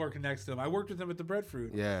love working next to him. I worked with him at the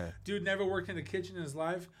Breadfruit. Yeah. Dude never worked in the kitchen in his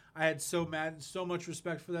life. I had so much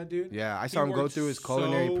respect for that dude. Yeah, I He saw him go worked through his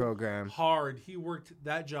culinary so program. hard. He worked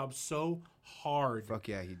that job so hard, Fuck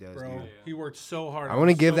yeah, he does, bro. dude. He worked so hard. I want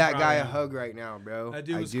to I'm give so that proud guy of a him. hug right now, bro. That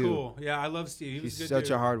dude was do. cool. Yeah, I love Steve. He was He's a good such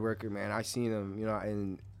dude. a hard worker, man. I seen him,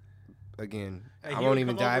 and again, Hey, I he won't would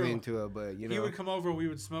even come dive over- into it, but He would come over. We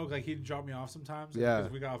would smoke. Like he'd drop me off sometimes. Yeah.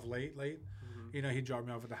 Because we got off late. He'd drop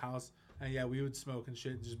me off at the house, and yeah, we would smoke and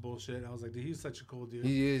shit, and just bullshit. I was like, dude, he's such a cool dude.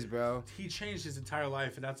 he is, bro. He changed his entire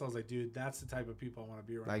life, and I was like, dude, that's the type of people I want to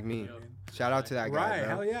be around. Like me. You know what I mean? Shout out to that guy, Right? bro.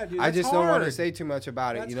 Hell yeah, dude. I That's just don't want to hard. say too much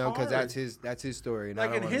about it, That's because hard. that's his story. And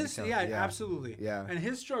Like I in don't wanna his, be yeah, telling- absolutely. Yeah. And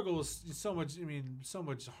his struggle was so much. I mean, so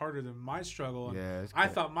much harder than my struggle. And Yeah, it's I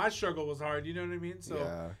cool. thought my struggle was hard. You know what I mean? So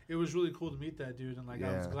Yeah. it was really cool to meet that dude, and like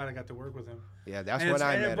I was Yeah. glad I got to work with him. Yeah, that's and when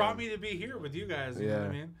I and met it brought him. me to be here with you guys. You know what I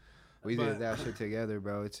Yeah. mean? We but- did that shit together,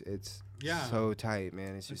 bro. It's Yeah. so tight,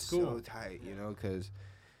 man. It's It's just cool. so tight, because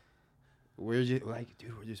we're just like,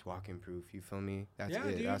 dude, we're just walking proof. You feel me? That's Yeah,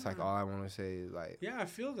 it. dude. That's like all I want to say is like, Yeah, I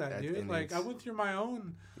feel that, That- dude. and Like I it's- went through my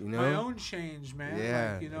own change, man.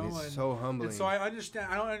 yeah, Like, you know, and it's and, so humbling. and so I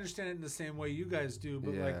understand. I don't understand it in the same way you guys do,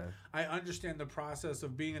 but like Yeah. I understand the process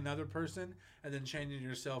of being another person and then changing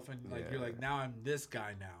yourself, and like you're Yeah. like, now I'm this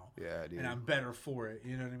guy now, Yeah, dude. and I'm better for it.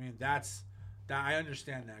 You know what I mean? That I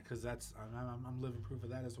understand that because I'm living proof of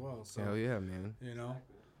that as well. So Hell yeah, man. you know,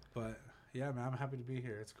 but yeah, man, I'm happy to be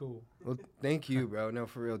here. It's cool. Well, thank you, bro. No,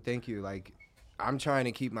 for real, thank you. Like, I'm trying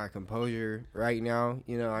to keep my composure right now.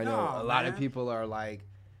 I know No, a lot of man. people are like,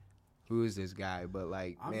 "Who is this guy?" But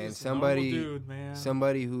like, I'm man, just a normal somebody, dude, man.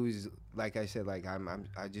 somebody who's like I said, like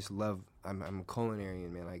I just love. I'm a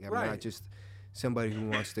culinarian, man. Like I'm Right. not just somebody who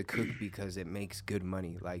wants to cook because it makes good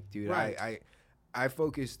money. Like, dude, Right. I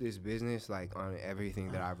focus this business like on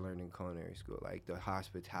everything that I've learned in culinary school, like the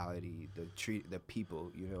hospitality, the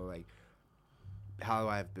people. Like how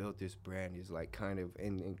I've built this brand is like kind of,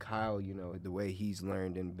 and Kyle, the way he's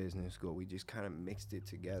learned in business school, we just kind of mixed it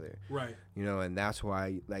together, Right. and that's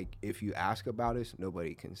why, like, if you ask about us,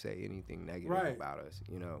 nobody can say anything negative Right. about us,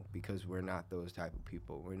 because we're not those type of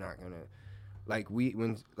people. We're not gonna,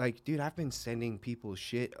 dude, I've been sending people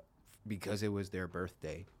shit because it was their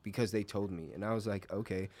birthday, because they told me, and I was like,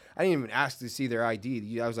 okay. I didn't even ask to see their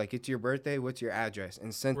ID. I was like, it's your birthday, what's your address?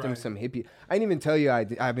 And sent them Right. some Hippy. I didn't even tell you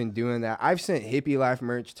I've been doing that. I've sent Hippy Life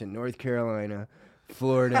merch to North Carolina,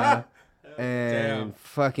 Florida, and Damn.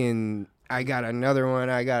 fucking, I got another one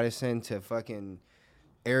I gotta send to fucking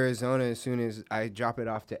Arizona as soon as I drop it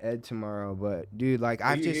off to Ed tomorrow. But dude, like,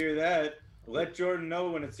 I've you just hear that? Let Jordan know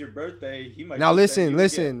when it's your birthday. He might now just send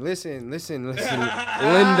listen, you a listen, gift.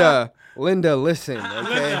 Linda, listen,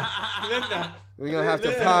 okay? Linda, We're gonna have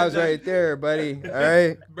to pause right there, buddy. All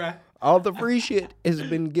right, bruh. all the free shit has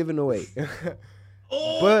been given away,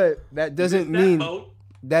 Oh, but that doesn't missed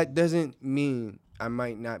that mean boat. I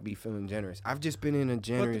might not be feeling generous. I've just been in a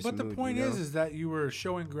generous But the mood, point you know? is that you were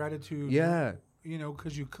showing gratitude. Yeah.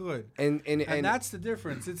 Because you could. and And that's the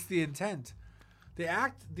difference. It's the intent. The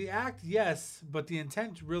act, yes, but the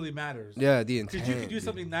intent really matters. yeah, the intent. Because you can do dude.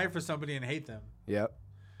 something nice for somebody and hate them. Yep,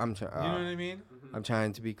 I'm trying. You know what I mean? I'm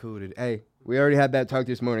trying to be cool today. Hey, we already had that talk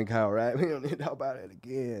this morning, Kyle, right? We don't need to talk about it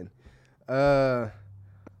again.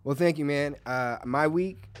 Well, thank you, man. My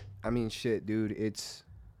week, I mean, shit, dude, it's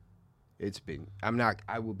been,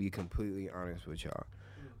 I will be completely honest with y'all.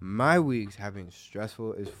 My weeks have been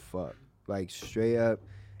stressful as fuck, like straight up.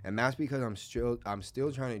 And that's because I'm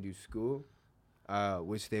still trying to do school,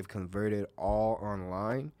 which they've converted all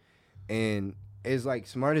online. And as like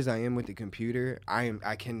smart as I am with the computer,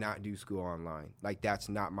 I cannot do school online. Like, that's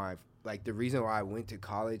not my, like, the reason why I went to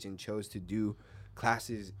college and chose to do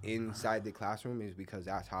classes inside the classroom is because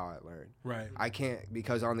that's how I learned. Right. I can't,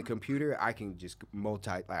 because on the computer I can just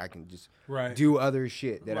I can just Right. do other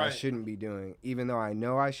shit that I Right. shouldn't be doing, even though I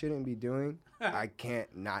know I shouldn't be doing. I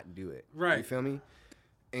can't not do it. Right. You feel me?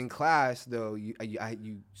 In class though, you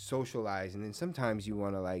socialize, and then sometimes you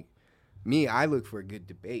want to, like me, I look for good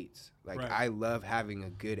debates. Like, Right. I love having a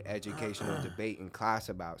good educational debate in class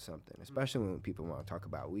about something, especially when people want to talk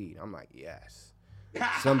about weed. I'm like, yes.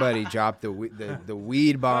 Somebody dropped the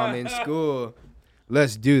weed bomb in school.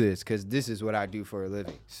 Let's do this, because this is what I do for a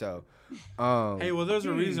living. So, Hey, well, there's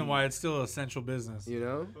a reason why it's still essential business. you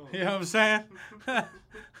know, You know what I'm saying?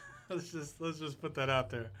 let's just put that out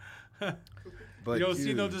there. but you don't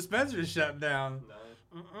see no dude, dispensaries shutting down.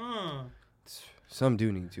 some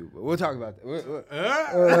do need to, but we'll talk about that.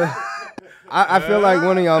 Uh, I feel like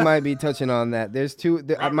one of y'all might be touching on that. There's two.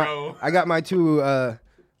 Ruh-roh. I got my two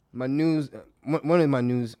my news, one of my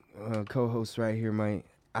news co-hosts right here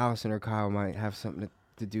Allison or Kyle might have something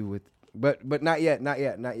to do with, but not yet.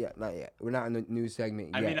 We're not in the news segment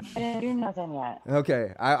yet. I mean, I didn't do nothing yet.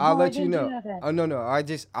 Okay, I'll No, I let you didn't do know. nothing. Oh no,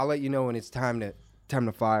 I'll let you know when it's time to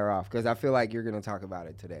fire off, because I feel like you're gonna talk about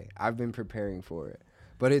it today. I've been preparing for it,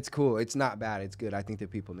 but it's cool. It's not bad. It's good. I think that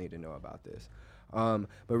people need to know about this. But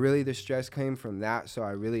really, the stress came from that. So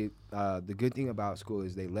I really, the good thing about school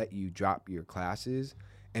is they let you drop your classes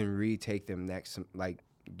and retake them next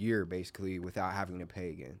year basically without having to pay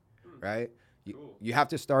again, right? You have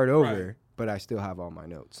to start over, Right. but I still have all my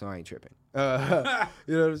notes, so I ain't tripping. You know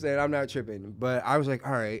what I'm saying? I'm not tripping. But I was like,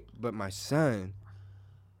 all right, but my son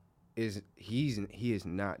he is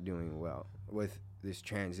not doing well with this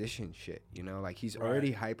transition shit, you know? Like, he's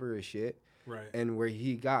already hyper as shit. Right. And where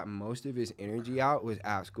he got most of his energy out was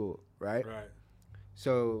at school, right? Right.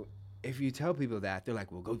 So if you tell people that, they're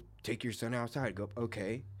like, well, go take your son outside. Go,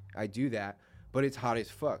 okay, I do that. But it's hot as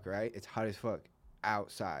fuck, right? It's hot as fuck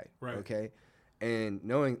outside, Right. okay? And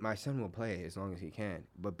knowing my son will play as long as he can.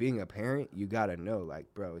 But being a parent, you got to know,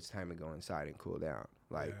 like, bro, it's time to go inside and cool down.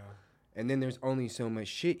 Like, Yeah. and then there's only so much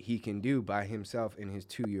shit he can do by himself and his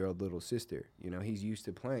 2-year-old little sister. You know, he's used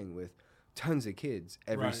to playing with tons of kids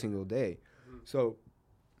every Right. single day. So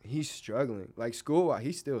he's struggling. Like, school-wise,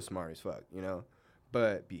 he's still smart as fuck, you know?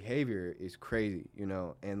 But behavior is crazy, you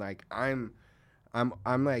know? And, like, I'm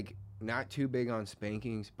like, not too big on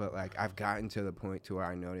spankings, but, like, I've gotten to the point to where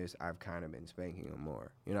I notice I've kind of been spanking him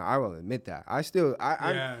more. You know, I will admit that.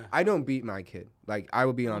 I don't beat my kid. Like, I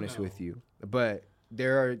will be honest no. with you. But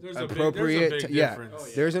there are There's a appropriate big yeah.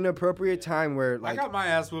 difference. There's an appropriate time where, like, I got my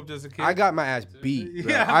ass whooped as a kid. I got my ass beat,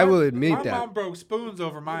 bro. Yeah, I will admit my that. mom broke spoons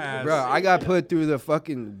over my ass. Bro, I got put through the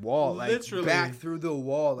fucking wall, like, Literally. back through the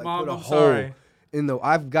wall, like, Mom, put a I'm hole sorry. in the.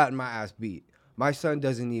 I've gotten my ass beat. My son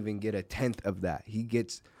doesn't even get a tenth of that. He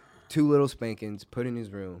gets 2 little spankings put in his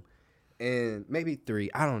room, and maybe 3.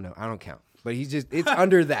 I don't know. I don't count. But he's just, it's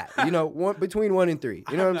under that, you know, between 1 and 3.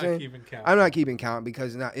 You know what I'm saying? Keeping count. I'm not keeping count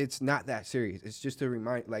because it's not that serious. It's just to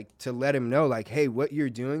remind, like, to let him know, like, hey, what you're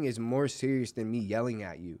doing is more serious than me yelling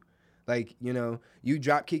at you. Like, you know, you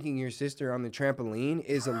drop kicking your sister on the trampoline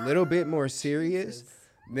is a little bit more serious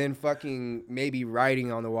than fucking maybe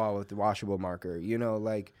writing on the wall with the washable marker, you know,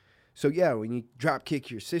 like, so yeah, when you drop kick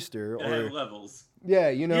your sister I have or levels. yeah,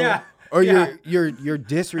 you know, Yeah. or Yeah. you're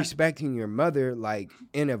disrespecting your mother, like,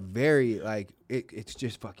 in a very, like, it's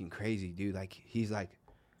just fucking crazy, dude. Like, he's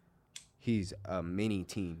a mini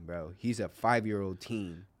teen, bro. He's a 5-year-old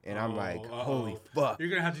teen, and I'm like, holy fuck. You're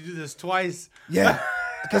gonna have to do this twice. Yeah,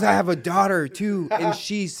 because I have a daughter too, and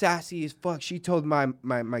she's sassy as fuck. She told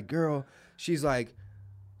my girl, she's like,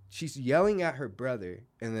 she's yelling at her brother,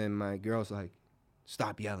 and then my girl's like,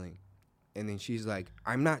 stop yelling. And then she's like,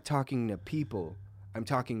 I'm not talking to people, I'm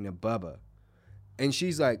talking to Bubba. And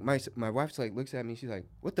she's like, my wife's like, looks at me, she's like,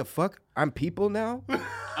 what the fuck? I'm people now?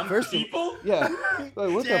 I'm First of- people? Yeah.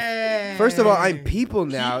 Like, what the first of all, I'm people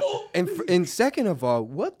now. People? And second of all,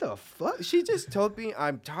 what the fuck? She just told me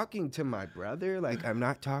I'm talking to my brother, like, I'm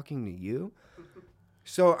not talking to you.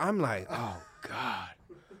 So I'm like, oh God.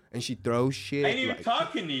 And she throws shit. I ain't even like,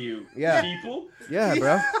 talking to you. Yeah. People? yeah,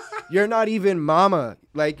 bro. You're not even mama.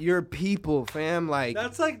 Like, you're people, fam. Like,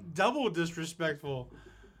 That's like double disrespectful.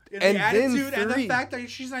 In And the then attitude and the 3. fact that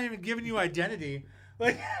she's not even giving you identity.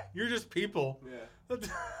 Like, you're just people. and But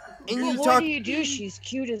you what talk. do you do? She's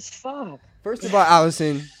cute as fuck. First of all,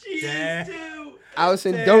 Allison, She Yeah. is too.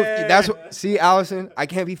 Allison, don't. That's what. See, Allison, I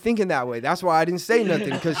can't be thinking that way. That's why I didn't say nothing,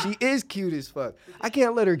 because she is cute as fuck. I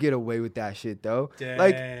can't let her get away with that shit though.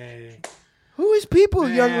 Like, Dang. who is people,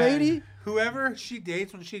 young Man, lady? Whoever she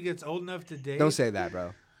dates when she gets old enough to date. Don't say that,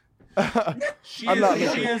 bro. She I'm is, not she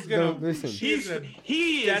listening. is gonna. Don't listen. She is gonna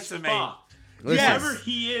He is decimate. fucked. Listen. Whoever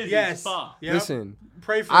he is Yes. fucked. Yep. Listen.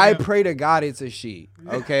 Pray for I him. pray to God it's a she.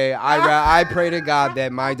 Okay, I pray to God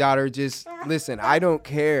that my daughter just listen. I don't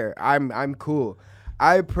care. I'm cool.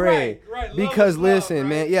 I pray Right. Love because is love, listen,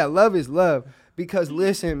 man. right? Yeah, love is love. Because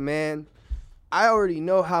listen, man. I already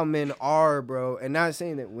know how men are, bro. And not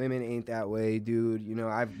saying that women ain't that way, dude. You know,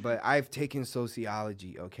 I've taken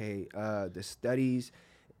sociology. Okay, the studies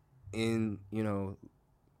in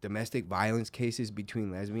domestic violence cases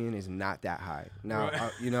between lesbian is not that high. Now,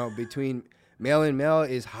 Right. between male and male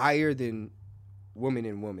is higher than woman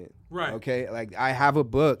and woman. Right. Okay. Like, I have a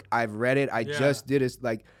book. I've read it. I Yeah. just did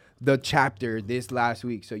the chapter this last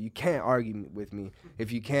week. So you can't argue with me.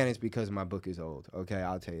 If you can, it's because my book is old. Okay.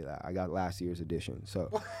 I'll tell you that. I got last year's edition. So,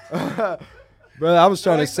 brother, I was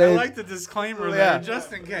trying to say. I like the disclaimer Yeah. there,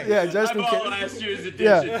 just in case. Yeah, just I in bought case. last year's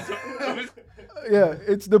edition. Yeah. So Yeah,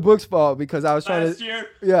 it's the book's fault because I was trying Last to. year,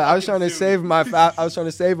 Yeah, I was fucking trying to sue save me. I was trying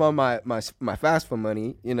to save on my FAFSA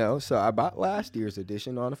money, you know. So I bought last year's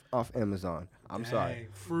edition off Amazon. I'm sorry. Dang,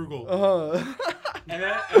 frugal. And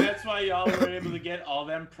that's why y'all were able to get all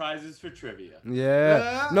them prizes for trivia.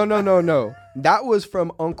 Yeah. No. That was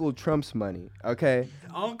from Uncle Trump's money. Okay.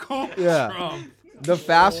 Uncle Yeah. Trump. The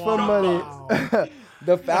FAFSA Wow. money.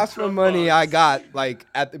 The FAFSA Trump money bucks. I got like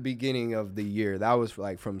at the beginning of the year. That was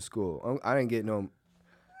like from school. I didn't get no.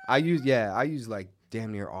 I used like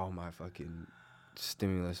damn near all my fucking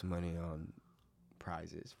stimulus money on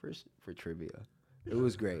prizes for trivia. It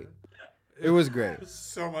was great. It was great. It was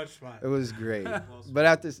so much fun. It was great. But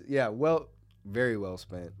at this, very well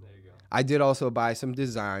spent. There you go. I did also buy some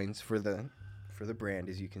designs for the brand,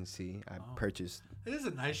 as you can see. I purchased. It is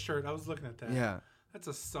a nice shirt. I was looking at that. Yeah, That's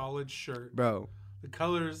a solid shirt. bro. The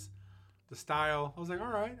colors, the style. I was like,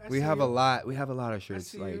 all right. I We see have you. a lot. We have a lot of shirts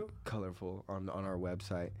see like you. colorful on our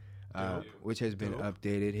website, Dope. which has been Dope.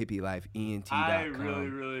 updated. HippieLifeENT.com. I really,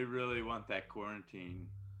 really, really want that quarantine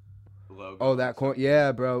logo. Oh, that corn.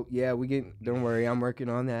 Yeah, bro. Yeah, we get. Don't worry, I'm working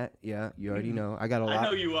on that. Yeah, you already know. I got a lot. I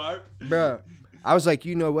know you are. Bruh, I was like,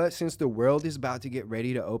 you know what? Since the world is about to get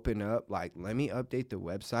ready to open up, like, let me update the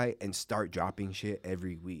website and start dropping shit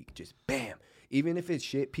every week. Just bam. Even if it's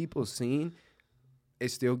shit people seen, it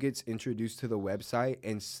still gets introduced to the website.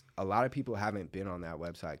 And a lot of people haven't been on that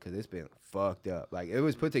website because it's been fucked up. Like, it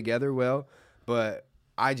was put together well, but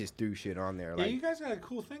I just threw shit on there. Yeah, Like, you guys got a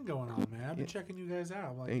cool thing going on, man. I've been checking you guys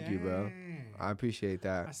out. I'm like, Thank you, bro. dang. I appreciate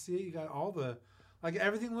I that. see it. You got all the, like,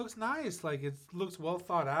 everything looks nice. Like, it looks well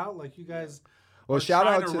thought out. Like, you guys Well, are shout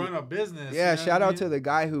trying out to to run a business. Yeah, you know shout what I out to mean? the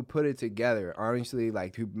guy who put it together. Honestly,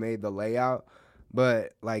 like who made the layout.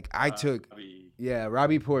 But like I took,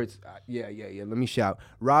 Robbie Ports. Yeah. Let me shout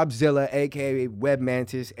Robzilla, aka Web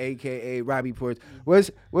Mantis, aka Robbie Ports.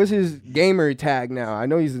 What's his gamer tag now? I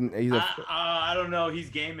know he's a. I don't know. He's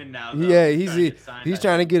gaming now. Though. Yeah, He's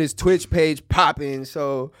trying to get his Twitch page popping.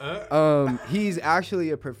 So, he's actually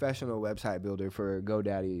a professional website builder for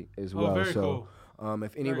GoDaddy as well. very so, cool.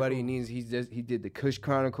 If anybody cool. needs, he did the Kush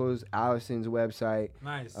Chronicles, Allison's website.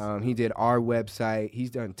 Nice. He did our website.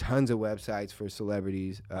 He's done tons of websites for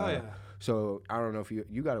celebrities. Oh, yeah. So I don't know if you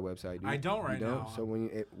got a website. Do you? I don't right You don't? now. So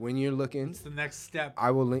when you're looking, It's the next step.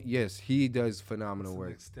 I will link. Yes, he does phenomenal It's the work.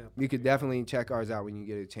 next step. You could definitely check ours out when you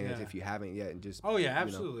get a chance Yeah. if you haven't yet, and just Oh, yeah, you know,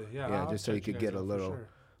 absolutely. Yeah, yeah, I'll just so you check could guys get a out for little sure.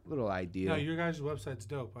 little idea. No, your guys' website's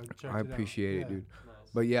dope. I checked it I out. appreciate it, Yeah. dude.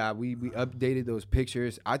 But yeah, we updated those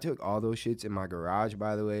pictures. I took all those shits in my garage,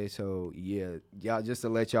 by the way. So yeah, y'all, just to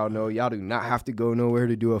let y'all know, y'all do not have to go nowhere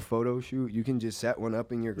to do a photo shoot. You can just set one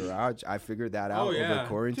up in your garage. I figured that out Oh, yeah. over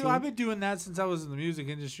quarantine. Dude, I've been doing that since I was in the music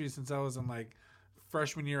industry, since I was in, like,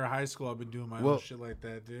 freshman year of high school. I've been doing my Well, own shit like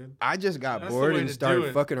that, dude. I just got That's the bored way and to do started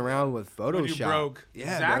it. fucking around with Photoshop. When you broke.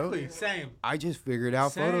 Yeah, exactly. bro. Same. I just figured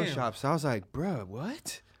out Same. Photoshop. So I was like, bruh,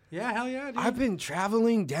 what? Yeah, hell yeah, dude. I've been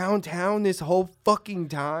traveling downtown this whole fucking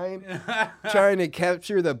time trying to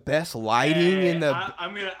capture the best lighting in the.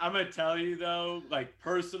 I'm gonna tell you though, like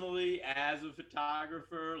personally, as a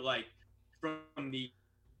photographer, like from the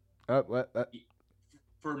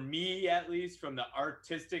for me at least, from the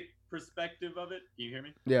artistic perspective of it, can you hear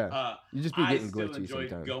me? Yeah. You just be I getting still glitchy enjoy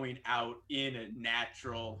sometimes. going out in a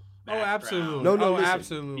natural. Oh, absolutely. No, oh, listen.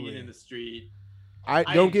 absolutely. Being in the street. I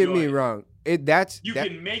I don't get me enjoy it. wrong. You That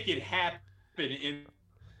can make it happen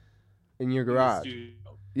in your the garage. studio,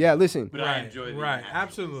 Yeah, listen. but I enjoy the right, natural.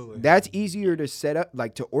 absolutely. That's easier to set up,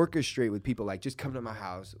 like to orchestrate with people. Like, just come to my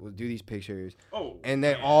house. We'll do these pictures, Oh, and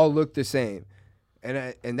they man. all look the same.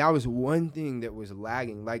 And that was one thing that was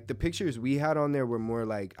lagging. Like the pictures we had on there were more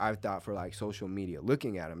like I thought for like social media.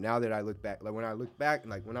 Looking at them now that I look back, like when I look back,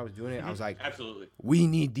 like when I was doing it, I was like, Absolutely. we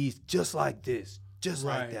need these just like this, just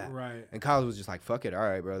like right, that. right. And Kyle was just like, fuck it, all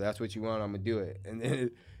right, bro, that's what you want, I'm gonna do it. And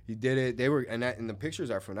then he did it. They were and the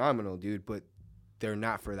pictures are phenomenal, dude, but they're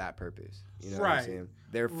not for that purpose. You know what I'm Right. saying?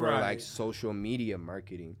 They're for Right. like social media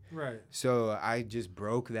marketing. Right. So I just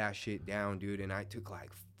broke that shit down, dude, and I took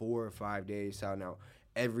like 4 or 5 days. So now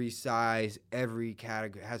every size, every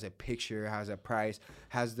category has a picture, has a price,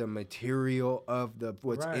 has the material of the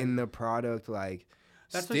what's Right. in the product, like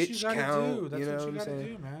That's what stitch you gotta count. do. That's you know what you I'm gotta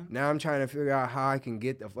saying? do, man. Now I'm trying to figure out how I can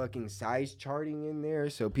get the fucking size charting in there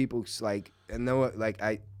so people like and know what like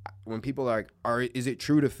when people are like, is it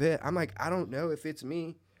true to fit? I'm like, I don't know if it's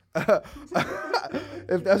me.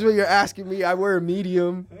 If that's what you're asking me, I wear a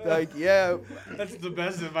medium. Like, yeah. That's the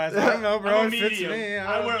best advice. I don't know, bro. I'm a It fits medium. me.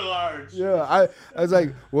 I wear large. Yeah, I was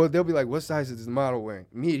like, well, they'll be like, what size is this model wearing?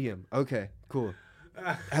 Medium. Okay, cool.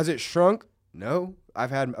 Has it shrunk? No. I've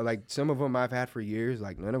had like some of them I've had for years.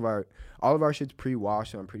 Like all of our shit's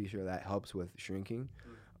pre-washed, so I'm pretty sure that helps with shrinking.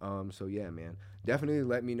 So yeah, man, definitely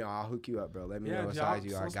let me know. I'll hook you up, bro. Let me know what size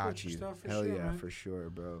you are. I got you. Hell yeah, man. For sure,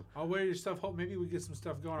 bro. I'll wear your stuff. Hope maybe we get some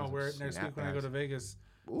stuff going. I'll wear it next week when I go to Vegas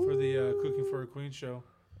for the Cooking for a Queen show.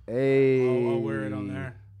 Hey, I'll wear it on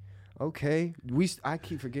there. Okay, I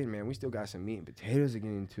keep forgetting, man. We still got some meat and potatoes to get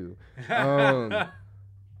into.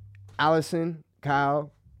 Allison,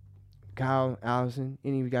 Kyle, Allison,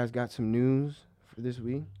 any of you guys got some news for this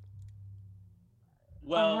week?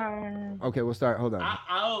 Well, okay, we'll start. Hold on.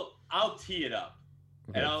 I'll tee it up,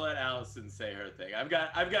 and I'll let Allison say her thing. I've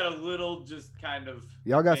got a little just kind of.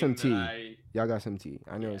 Y'all got some tea. Y'all got some tea.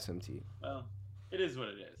 I know it's some tea. Well, it is what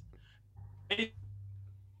it is.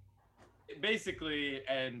 Basically,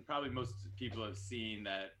 and probably most people have seen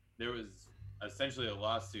that there was essentially a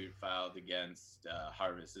lawsuit filed against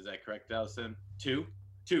Harvest. Is that correct, Allison? Two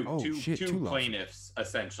plaintiffs,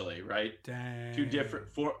 essentially, right? Dang.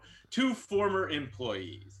 Two former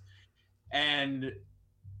employees. And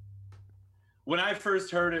when I first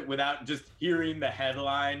heard it, without just hearing the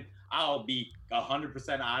headline, I'll be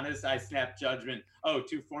 100% honest, I snapped judgment. Oh,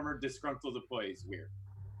 two former disgruntled employees, weird.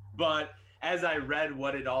 But as I read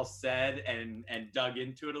what it all said and dug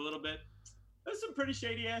into it a little bit, there's some pretty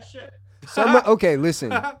shady ass shit. Okay,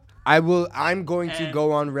 listen. I'm going to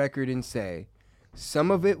go on record and say some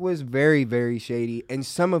of it was very, very shady, and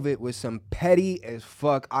some of it was some petty as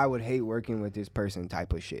fuck. I would hate working with this person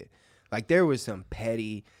type of shit. Like there was some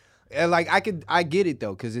petty, like I get it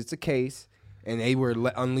though, cause it's a case, and they were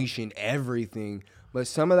unleashing everything. But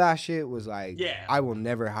some of that shit was like, I will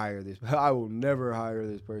never hire this. I will never hire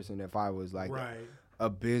this person if I was like a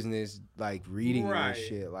business like reading this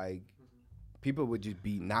shit. Like people would just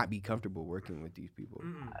not be comfortable working with these people.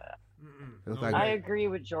 I agree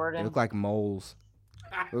with Jordan. They look like moles.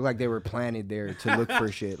 Look like they were planted there to look for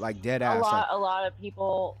shit. Like dead ass. A lot of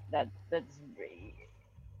people that's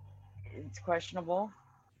it's questionable.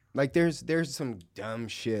 Like there's some dumb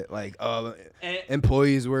shit like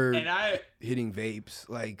employees were hitting vapes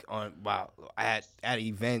like at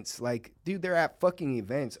events. Like dude, they're at fucking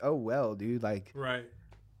events. Oh well, dude. Like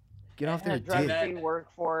get off their dick. Drug-free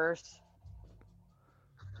workforce.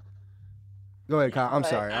 Go ahead, Kyle. I'm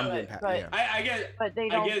sorry. I get. But they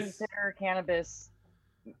don't consider cannabis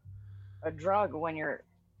a drug when you're.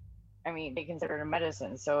 I mean, they consider it a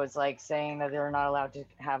medicine, so it's like saying that they're not allowed to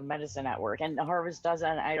have medicine at work. And Harvest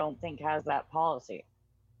doesn't, I don't think, has that policy.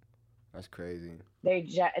 That's crazy. They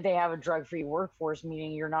have a drug-free workforce,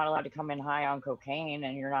 meaning you're not allowed to come in high on cocaine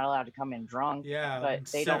and you're not allowed to come in drunk. Yeah, but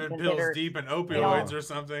they 7 don't pills deep in opioids or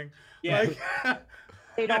something. Yeah, like,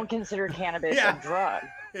 they don't consider cannabis a drug.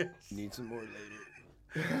 Need some more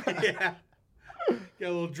later. Yeah, get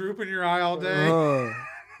a little droop in your eye all day.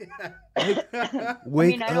 I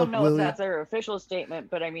mean, I don't know if that's their official statement,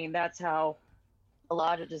 but I mean, that's how a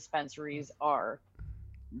lot of dispensaries are.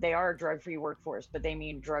 They are a drug-free workforce, but they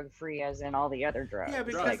mean drug-free as in all the other drugs. Yeah,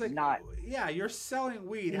 because you're selling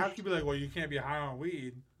weed. How can you be like, well, you can't be high on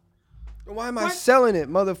weed? Why am I selling it,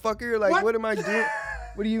 motherfucker? Like, what am I doing?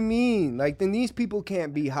 What do you mean? Like, then these people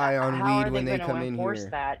can't be high on weed when they come in here. How are they going to enforce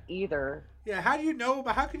that either? Yeah, how do you know?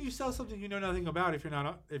 But how can you sell something you know nothing about if you're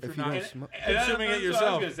not consuming it yourself?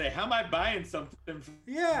 I was gonna say, how am I buying something from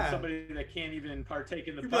somebody that can't even partake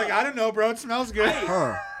in the? You'd be like, I don't know, bro. It smells good.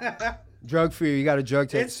 Drug free. You got a drug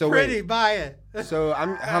test. It's so pretty. Buy it. So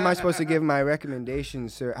how am I supposed to give my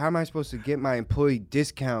recommendations, sir? How am I supposed to get my employee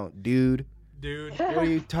discount, dude? What are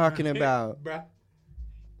you talking about? Bruh.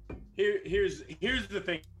 Here's the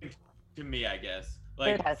thing to me, I guess.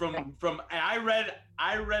 Like from I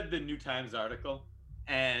read the New Times article,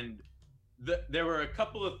 and there were a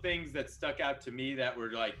couple of things that stuck out to me that were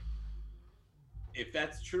like, if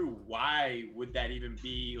that's true, why would that even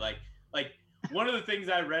be like one of the things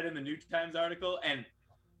I read in the New Times article, and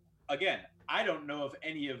again, I don't know if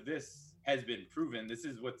any of this has been proven. This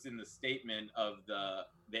is what's in the statement of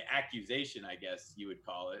the accusation, I guess you would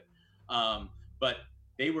call it. But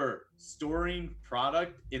they were storing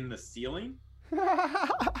product in the ceiling.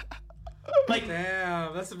 Like,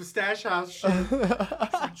 damn, that's some stash house shit.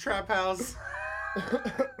 Some trap house.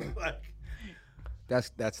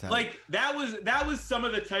 That's how. Like that was some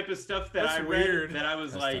of the type of stuff that I read weird. that I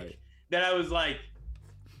was That's like,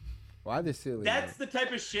 why the ceiling? That's the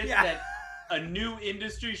type of shit that a new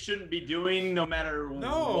industry shouldn't be doing, no matter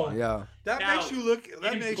what. Yeah. That makes you look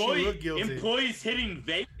guilty. Employees hitting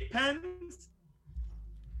vape pens.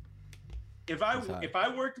 If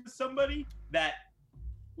I worked with somebody that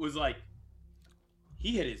was like,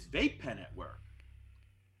 he hit his vape pen at work,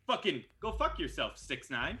 fucking go fuck yourself,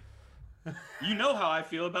 6ix9ine. You know how I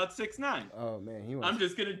feel about 6ix9ine. Oh man, I'm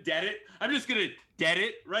just gonna dead it. I'm just gonna dead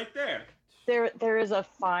it right there. There is a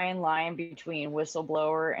fine line between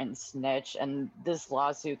whistleblower and snitch, and this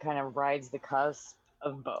lawsuit kind of rides the cusp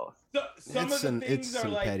of both. So some It's of the things it's are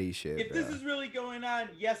some like, petty shit. if this is really going on,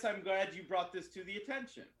 yes, I'm glad you brought this to the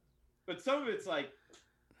attention. But some of it's like,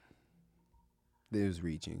 it was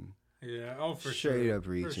reaching. Yeah. Oh, for Straight sure. up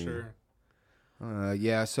reaching. For sure.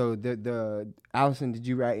 Yeah. So the Allison, did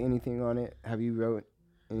you write anything on it? Have you wrote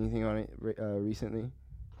anything on it recently?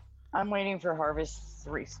 I'm waiting for Harvest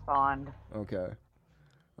to respond. Okay.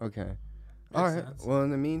 Okay. Makes All right. sense. Well, in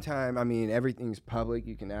the meantime, I mean, everything's public.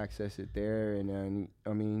 You can access it there, and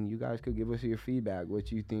I mean, you guys could give us your feedback.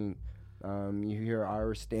 What you think? You hear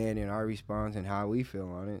our stand and our response and how we feel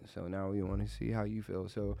on it. So now we want to see how you feel.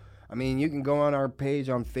 So I mean, you can go on our page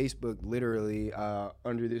on Facebook, literally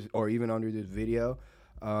under this, or even under this video.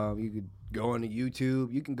 You could go onto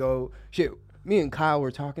YouTube. You can go shit. Me and Kyle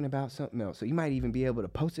were talking about something else, so you might even be able to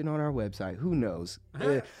post it on our website. Who knows?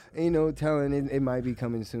 Ain't no telling. It might be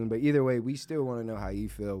coming soon. But either way, we still want to know how you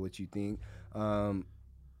feel, what you think.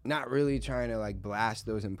 Not really trying to like blast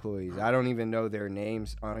those employees. I don't even know their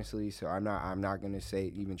names, honestly, so I'm not gonna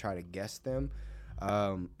say even try to guess them.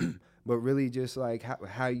 But really just like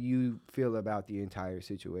how you feel about the entire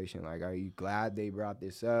situation. Like, are you glad they brought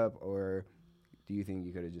this up, or do you think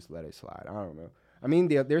you could have just let it slide? I don't know. I mean,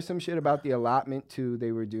 there's some shit about the allotment too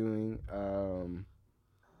they were doing.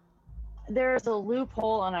 There's a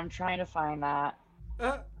loophole, and I'm trying to find that.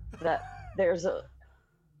 That there's a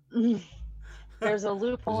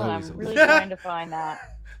loophole, and I'm really trying to find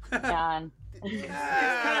that. And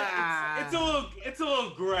it's a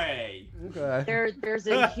little gray. Okay. there's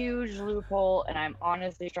a huge loophole, and I'm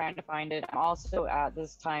honestly trying to find it. I'm also at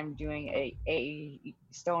this time doing a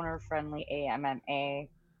stoner friendly AMMA.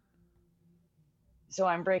 So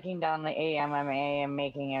I'm breaking down the AMMA and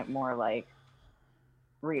making it more like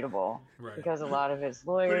readable, Right. because a lot of it's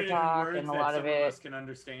Put lawyer it in talk, words and a that lot some of us it. can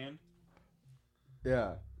understand.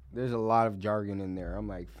 Yeah. There's a lot of jargon in there. I'm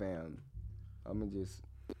like, fam, I'm gonna just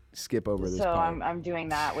skip over this So part. I'm doing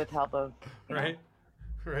that with help of Right.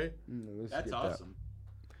 Right. Let's That's skip that. awesome.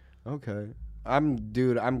 Okay.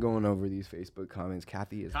 I'm going over these Facebook comments.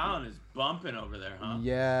 Kathy is. Colin is bumping over there, huh?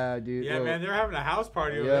 Yeah, dude. Yeah, well, man, they're having a house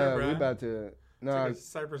party over Yeah, there, bro. we about to. No, It's like a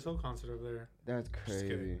Cypress Hill concert over there. that's Just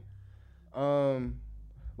kidding. crazy.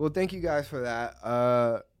 Well, thank you guys for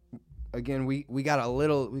that. Again, we got a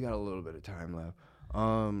little bit of time left.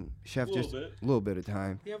 Chef, Little just bit. a little bit of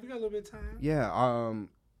time. Yeah, we got a little bit of time. Yeah.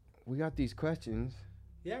 We got these questions,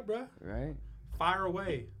 Yeah, bro. right? Fire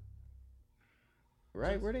away.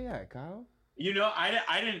 Right. Where they at, Kyle? You know,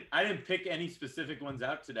 I didn't pick any specific ones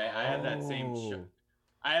out today. I have that same. Oh.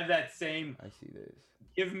 I have that same. I see this.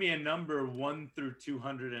 Give me a number 1 through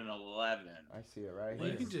 211. I see it right Well,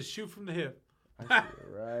 you here. can just shoot from the hip. I see it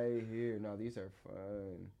right here. No, these are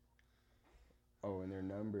fun. Oh, and they're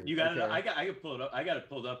numbered. You got okay. it. I can pull it up. I got it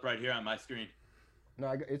pulled up right here on my screen.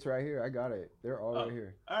 No, it's right here. I got it. They're all Oh. right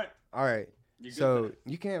here. All right. All right. You good So then?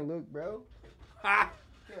 you can't look, bro. Ha!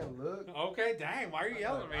 You can't look. Okay, dang. Why are you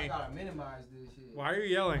yelling at I me? gotta minimize this shit. Why are you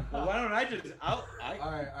yelling? Well, why don't I just? All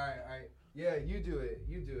right. Yeah, you do it.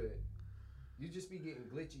 You just be getting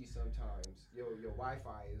glitchy sometimes. Your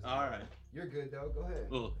Wi-Fi is. All right. You're good though. Go ahead.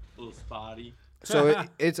 little spotty. So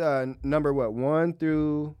it's number what, 1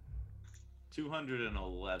 through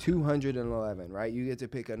 211. 211, right? You get to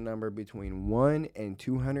pick a number between 1 and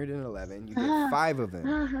 211. You get 5 of them.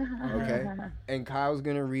 Okay. And Kyle's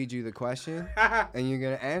gonna read you the question, and you're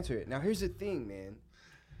gonna answer it. Now here's the thing, man.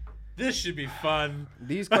 This should be fun.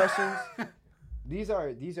 These questions, these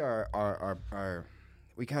are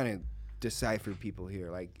we kind of decipher people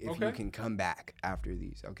here. Like if you Okay. can come back after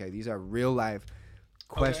these. Okay, these are real life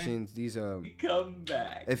questions. These Come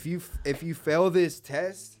back. if you fail this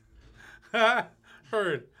test,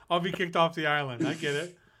 Heard. I'll be kicked off the island. I get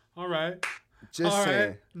it. All right. just All saying.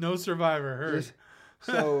 right. No survivor. Heard.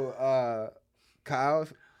 So Kyle,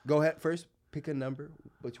 go ahead first. Pick a number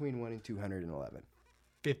between 1 and 211.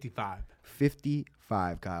 55.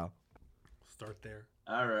 55, Kyle. Start there.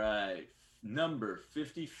 All right. Number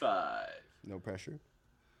 55. No pressure.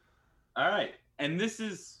 All right. And this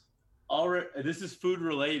is food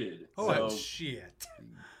related. Oh, so shit.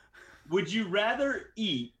 would you rather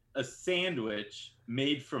eat a sandwich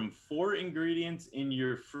made from 4 ingredients in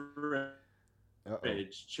your fridge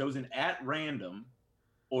chosen at random,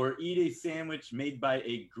 or eat a sandwich made by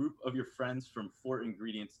a group of your friends from 4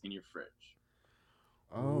 ingredients in your fridge?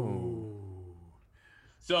 Oh.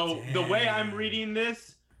 So the way I'm reading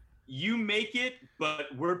this, you make it, but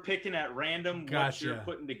we're picking at random what you're Gotcha.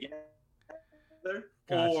 putting together.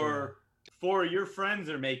 Gotcha. Or 4 of your friends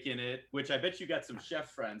are making it, which I bet you got some chef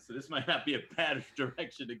friends, so this might not be a bad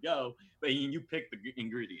direction to go. But you pick the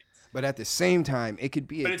ingredients. But at the same time, it could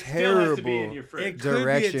be But a it still has to be in terrible your fridge. It could be a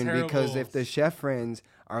direction terrible- because if the chef friends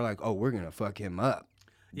are like, "Oh, we're gonna fuck him up,"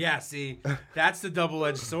 Yeah, see, that's the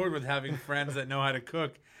double-edged sword with having friends that know how to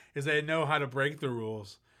cook, is they know how to break the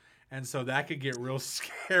rules. And so that could get real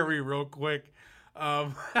scary real quick.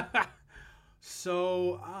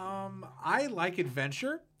 So I like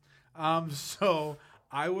adventure. So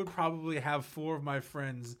I would probably have 4 of my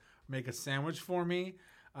friends make a sandwich for me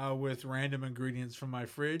with random ingredients from my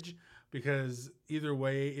fridge, because either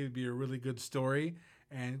way, it would be a really good story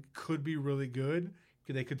and could be really good.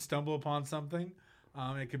 They could stumble upon something.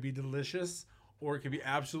 It could be delicious, or it could be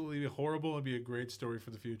absolutely horrible and be a great story for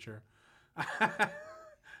the future.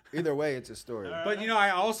 either way, it's a story. But I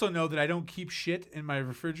also know that I don't keep shit in my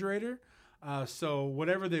refrigerator, so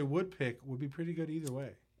whatever they would pick would be pretty good either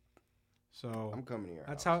way. So I'm coming here.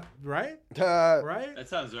 that's how, right? how. Right? That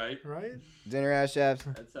sounds right. Right? Dinner at chefs,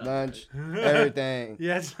 That sounds lunch, right. everything,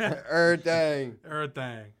 Yes. everything.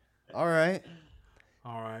 Everything. All right,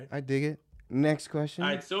 All right. I dig it. Next question. All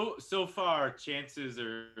right, so far chances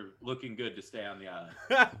are looking good to stay on the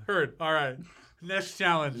island. Heard. All right. Next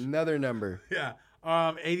challenge. Another number. Yeah.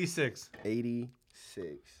 86. 86.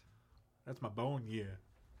 That's my bone year.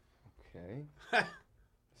 Okay.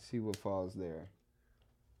 See what falls there.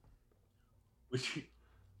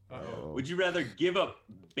 Uh-oh. Would you rather give up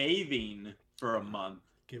bathing for a month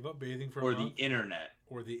Give up bathing for or a month the internet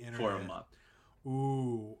or the internet for a month?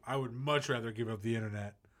 Ooh, I would much rather give up the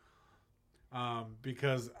internet.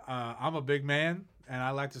 Because I'm a big man and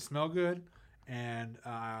I like to smell good, and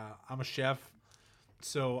I'm a chef,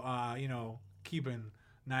 so keeping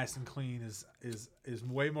nice and clean is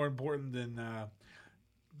way more important than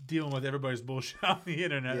dealing with everybody's bullshit on the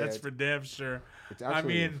internet. Yeah, That's for damn sure. It's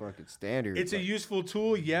actually I a mean, fucking standard. It's a but- useful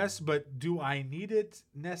tool, yes, but do I need it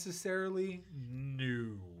necessarily?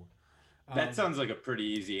 No. That sounds like a pretty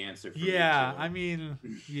easy answer for me, Yeah, too. I mean,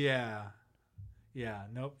 yeah. Yeah,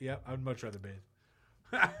 nope, yep, I would much rather bathe.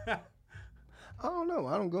 I don't know.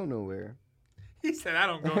 I don't go nowhere. He said, I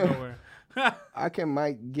don't go nowhere. I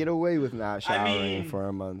might get away with not I showering mean- for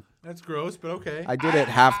a month. That's gross, but okay. I did it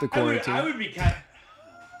half the I quarantine. would be kind.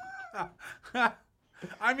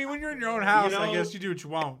 I mean, when you're in your own house, I know- guess you do what you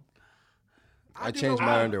want. I changed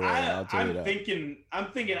my underwear. I'll tell you I'm that.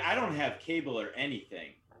 I'm thinking I don't have cable or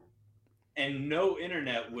anything, and no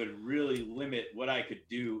internet would really limit what I could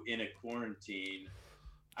do in a quarantine.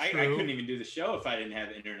 I True. couldn't even do the show if I didn't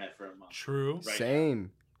have internet for a month. True. Right.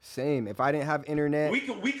 Same. If I didn't have internet, We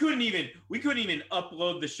couldn't even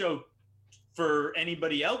upload the show for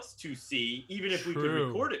anybody else to see, even if we could True.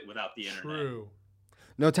 record it without the internet. True.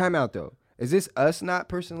 no timeout though. Is this us not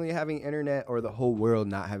personally having internet or the whole world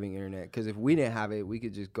not having internet? Because if we didn't have it, we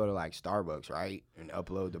could just go to like Starbucks, right, and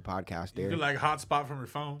upload the podcast You there. could like hotspot from your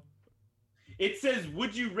phone. It says,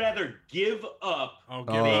 "Would you rather give up Oh, Oh,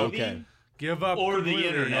 bathing okay. Give up or the completely.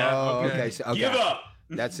 internet?" Oh, okay. So, okay. Give up.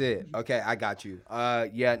 That's it. Okay, I got you.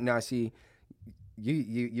 Yeah. Now, see,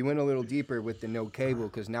 you went a little deeper with the no cable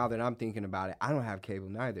because now that I'm thinking about it, I don't have cable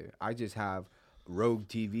neither. I just have Rogue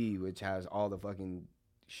TV, which has all the fucking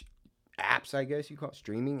apps, I guess you call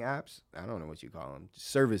streaming apps. I don't know what you call them.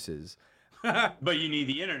 Services. But you need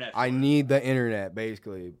the internet. I need the internet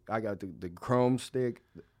basically. I got the Chrome stick,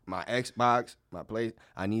 my Xbox, my play.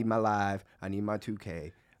 I need my live. I need my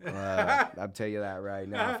 2K. I'll tell you that right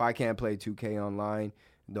now. If I can't play 2K online,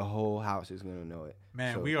 the whole house is gonna know it.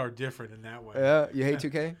 Man, So- we are different in that way. Yeah, you hate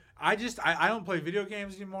 2K? I don't play video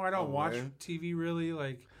games anymore. I don't Oh, watch man. TV really.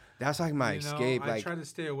 Like, That's like my you know, escape. I Like, try to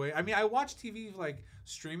stay away. I mean, I watch TV like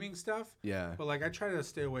streaming stuff, yeah. but like I try to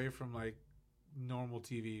stay away from like normal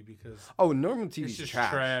TV because Oh, normal it's TV's just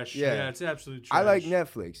trash. Yeah. It's absolute trash. I like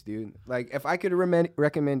Netflix, dude. Like, if I could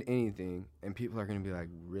recommend anything, and people are gonna be like,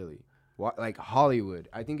 really? What? Like Hollywood,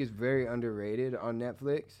 I think is very underrated on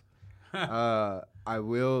Netflix. I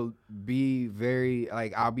will be very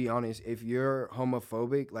like, I'll be honest. If you're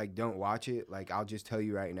homophobic, like, don't watch it. Like, I'll just tell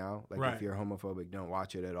you right now. Like, Right. if you're homophobic, don't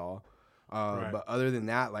watch it at all. Right. But other than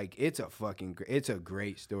that, like, it's a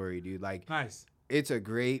great story, dude. Like, Nice. it's a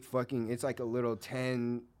great fucking. It's like a little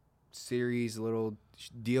 10 series little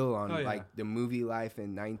deal on Oh, yeah. like the movie life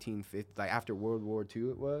in 1950, like after World War II.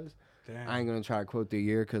 It was. Damn. I ain't gonna try to quote the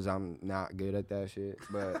year because I'm not good at that shit.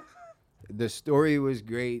 But the story was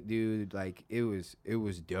great, dude. Like it was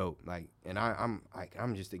dope. Like, and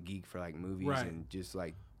I'm just a geek for like movies Right. and just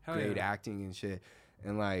like Hell great yeah. acting and shit.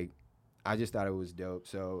 And like I just thought it was dope.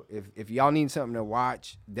 So if y'all need something to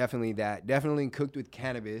watch, definitely that. Definitely Cooked with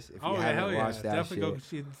Cannabis. If you haven't watched that definitely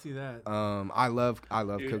shit. go see that. I love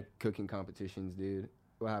cooking competitions, dude.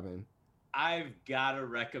 What happened? I've got to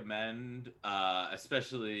recommend,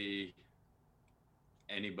 especially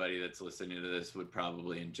anybody that's listening to this would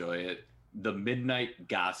probably enjoy it, The Midnight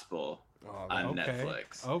Gospel on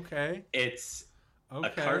Netflix. Okay. It's a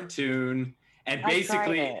cartoon, and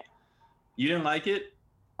basically, I tried it. You didn't like it?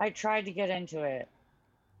 I tried to get into it.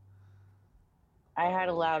 I had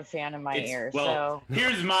a loud fan in my ear. Well, so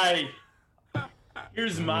here's my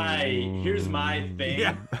thing.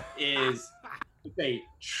 Yeah. Is it's a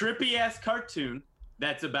trippy ass cartoon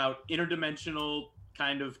that's about interdimensional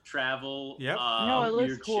kind of travel. Yep. no, it looks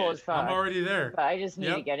weird cool shit. as fuck. I'm already there. But I just need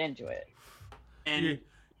to Yep. get into it. And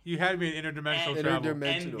You had me in interdimensional travel.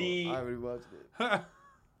 And the- I already watched it.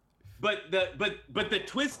 But the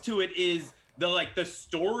twist to it is the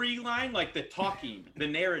storyline, like the talking, the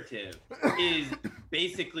narrative is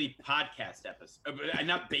basically podcast episode.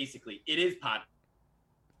 Not basically, it is podcast.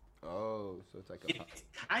 Oh, so it's like It's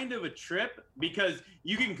kind of a trip because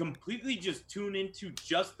you can completely just tune into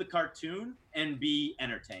just the cartoon and be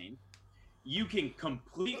entertained. You can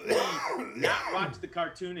completely not watch the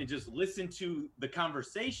cartoon and just listen to the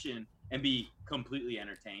conversation and be completely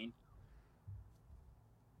entertained.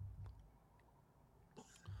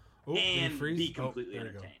 Oh, did you And freeze? be completely there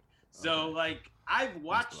you go. entertained. So I've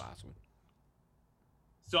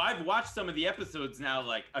watched some of the episodes now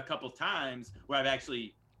a couple times where I've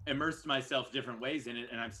actually immersed myself different ways in it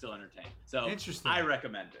and I'm still entertained. So Interesting. I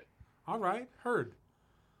recommend it. All right, heard.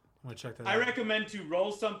 I'm gonna check that I out. recommend to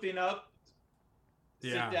roll something up,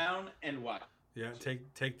 Yeah. sit down and watch. Yeah,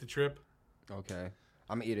 take the trip. Okay.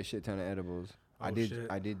 I'm gonna eat a shit ton of edibles. Oh, I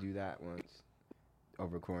shit. did do that once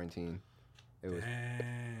over quarantine. It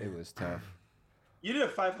Dang. was tough. You did a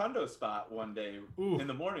 500 spot one day Oof. in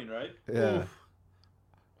the morning, right? Yeah. Oof.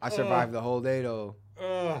 I survived the whole day though.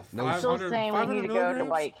 No, I'm still saying we need to go to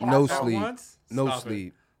White Castle. No At sleep. once? No Stop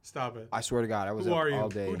sleep. It. Stop it. I swear to God, I was Who up are you? all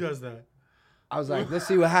day. Who does that? I was like, let's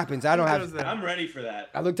see what happens. I don't Who have. does that? I'm ready for that.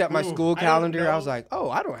 I looked at my Ooh, school I don't calendar. I know. was like, oh,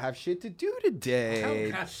 I don't have shit to do today. I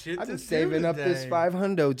don't got shit I've to been do saving up this today.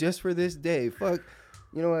 500 just for this day. Fuck.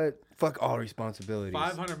 You know what? Fuck all responsibilities.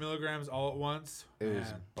 500 milligrams all at once. It was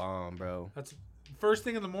Man. bomb, bro. That's first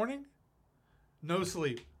thing in the morning. No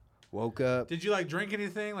sleep. Woke up. Did you drink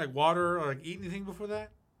anything, like water, or eat anything before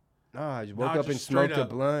that? No, I just Nah, woke up and just straight smoked a up.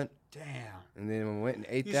 blunt, Damn. and then went and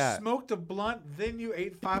ate You that. smoked a blunt, then you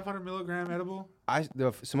ate 500 milligram edible.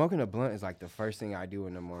 Smoking a blunt is like the first thing I do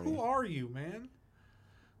in the morning. Who are you, man?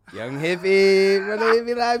 Young Hippy, for the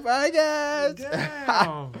Hippy Life Podcast.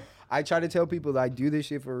 Damn. I try to tell people that I do this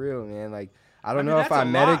shit for real, man. Like, I don't mean, know if that's a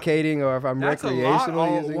I'm lot. medicating or if I'm That's a lot recreationally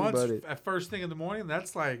all at using, once but at first thing in the morning.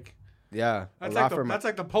 That's like yeah, that's a lot like the, for my. that's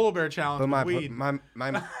like the polar bear challenge But with weed. my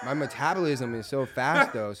metabolism is so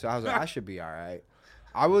fast though, so I was like, I should be all right.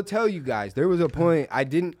 I will tell you guys, there was a point I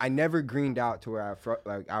never greened out to where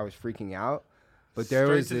I was freaking out, but there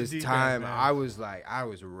Straight was to the this deep end, time man. I was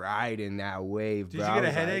riding that wave, Did bro. you I get a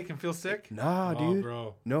was like, headache and feel sick? Nah, Oh, dude,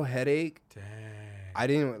 bro. no headache. Dang. I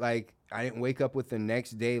didn't wake up with the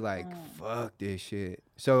next day like fuck this shit.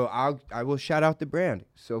 So I will shout out the brand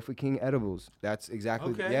Sofa King Edibles. That's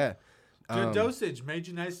exactly Okay. yeah. Good dosage made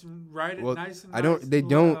you nice and well, nice and I don't- nice, they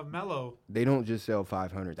don't- mellow. They don't just sell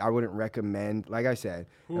 500s. I wouldn't recommend, like I said,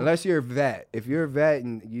 Ooh. unless you're a vet. If you're a vet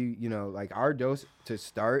and you know, like our dose to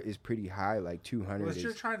start is pretty high, like 200. Unless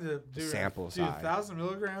you're is, trying to do sample do size. 1,000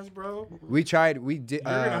 milligrams, bro. we did. You're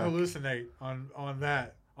gonna hallucinate on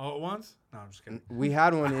that all at once. No, I'm just kidding. We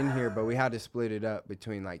had one in here, but we had to split it up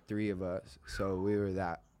between like 3 of us. So we were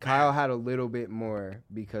that. Kyle had a little bit more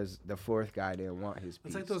because the 4th guy didn't want his piece.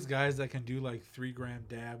 It's like those guys that can do like 3 gram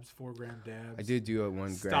dabs, 4 gram dabs. I did do a 1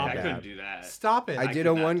 Stop gram I it. dab. couldn't do that. Stop it. I I did could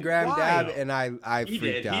a not 1 do gram that. dab Why? and I He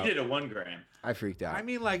freaked did. out. He did a 1 gram. I freaked out. I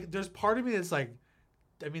mean, like, there's part of me that's like,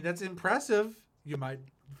 I mean, that's impressive. You might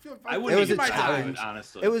feel. I It wouldn't was even a try challenge. it,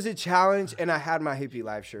 honestly. It was a challenge, and I had my Hippie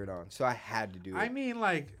Life shirt on, so I had to do it. I mean,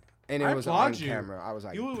 like, and it I was applaud on you. camera. I was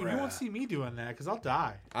like, you "Bruh." won't see me doing that because I'll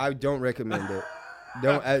die. I don't recommend it.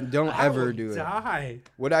 Don't I ever will do it. Die.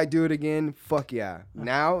 Would I do it again? Fuck yeah.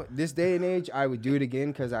 Now, this day and age, I would do it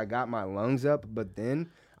again because I got my lungs up. But then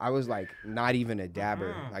I was like not even a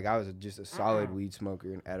dabber. Like I was just a solid weed smoker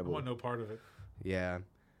and I edible. want no part of it. Yeah.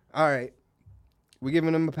 All right. We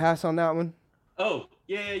giving them a pass on that one? Oh,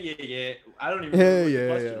 yeah. I don't even know what the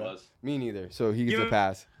question yeah. was. Me neither. So he gets Give a him-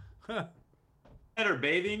 pass. Better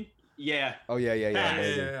bathing? Yeah. Oh yeah. Pass.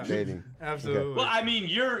 Bathing. Yeah. Bathing. Absolutely. Well, I mean,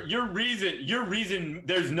 your reason.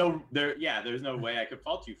 There's no way I could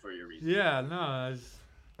fault you for your reason. Yeah, no.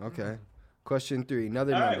 Okay. Question 3.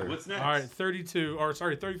 Another All right, number. what's next? All right, 32. Or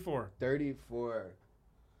sorry, 34. 34.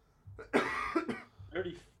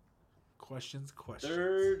 30, Questions.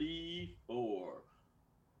 34.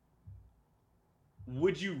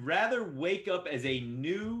 Would you rather wake up as a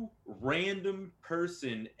new random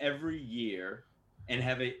person every year and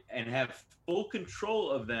have full control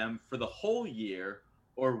of them for the whole year,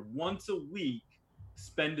 or once a week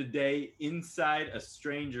spend a day inside a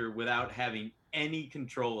stranger without having any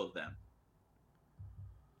control of them?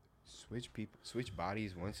 Switch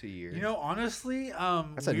bodies once a year. You know, honestly,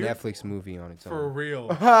 That's a Netflix movie on its for own. real.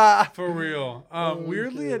 For real.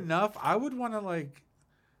 Weirdly shit. enough, I would want to like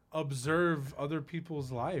observe other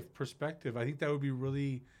people's life perspective. I think that would be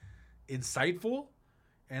really insightful,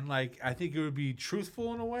 and like I think it would be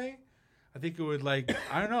truthful in a way. I think it would like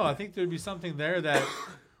I don't know. I think there'd be something there that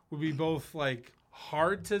would be both like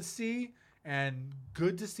hard to see and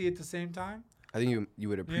good to see at the same time. I think you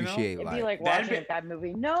would appreciate It'd life. be like That'd watching be- a bad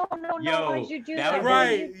movie. No, Yo, why'd you do that that? would Why'd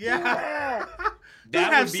Right, you do yeah. that? Don't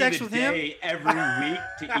That have would be sex the with him. day every week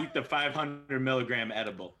to eat the 500 milligram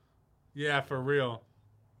edible. Yeah, for real.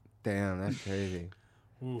 Damn, that's crazy.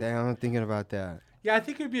 Ooh. Damn, I'm thinking about that. Yeah, I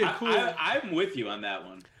think it'd be a cool. I'm with you on that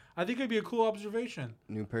one. I think it'd be a cool observation.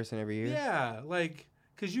 New person every year? Yeah, like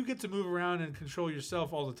because you get to move around and control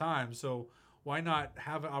yourself all the time. So why not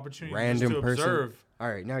have an opportunity Random just to person. observe? All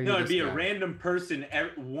right, now you're No, it'd this be guy. a random person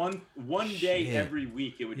one day Shit. every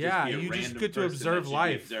week. It would Yeah, just be a you random just get to person observe that you'd be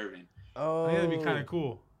life. observing. Oh. I think that'd be kind of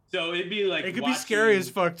cool. So it'd be like It could be scary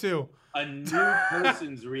as watching fuck too. a new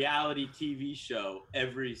person's reality TV show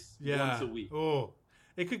Yeah. once a week. Oh,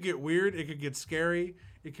 it could get weird. It could get scary.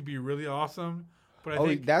 It could be really awesome. But I Oh,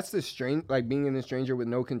 think that's the strange, like being in a stranger with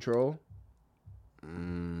no control.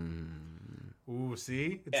 ooh,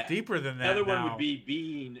 see, it's Yeah. deeper than that. Another one now. would be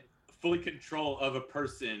being fully control of a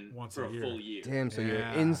person Once for a a year. full year. Damn, so you're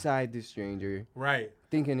Yeah. inside the stranger, right,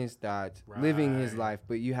 thinking his thoughts, living his Right. life,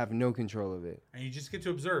 but you have no control of it, and you just get to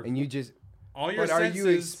observe. and you just. all your But are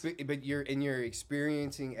senses. you? But you're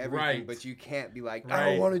experiencing everything, Right. but you can't be like, I Right.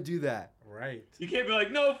 don't want to do that. Right. You can't be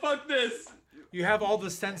like, no, fuck this. You have all the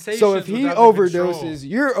sensations. So if he without the overdoses, control.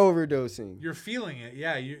 you're overdosing. You're feeling it.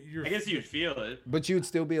 Yeah, you're. I guess you'd feel it. But you'd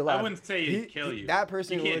still be alive. I wouldn't say it'd kill you. That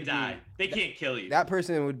person You can't would die. Be, They can't kill you. that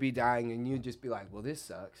person would be dying, and you'd just be like, "Well, this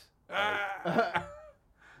sucks." Ah.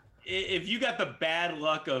 If you got the bad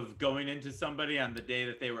luck of going into somebody on the day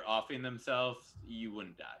that they were offing themselves, you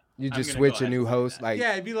wouldn't die. You I'm just gonna go switch a ahead new and say host, that. like,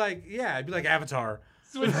 Yeah, it'd be like Avatar.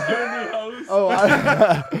 Switch to a new host.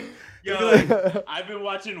 oh, Yo, I've been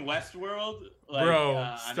watching Westworld, like, Bro,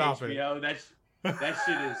 on stop it. HBO. That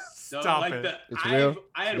shit is so Stop like it. It's real?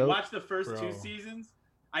 I had Dope? watched the first Bro. 2 seasons.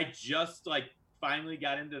 I just like finally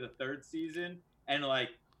got into the 3rd season, and like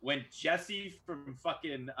when Jesse from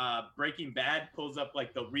fucking Breaking Bad pulls up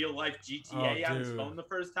like the real life GTA Oh, on his dude. phone the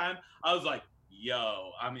first time, I was like,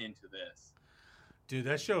 "Yo, I'm into this." Dude,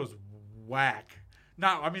 that show's whack.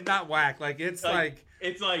 Not whack. Like it's like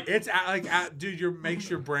It's like dude, makes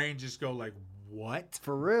your brain just go like, what?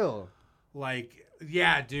 for real. Like,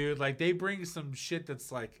 yeah, dude. Like they bring some shit that's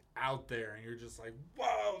like out there, and you're just like,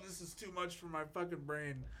 whoa, this is too much for my fucking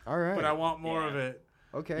brain. All right. But I want more Yeah. of it.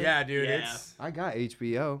 Okay. Yeah, dude. Yeah. It's I got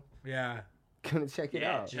HBO. yeah. Gonna check it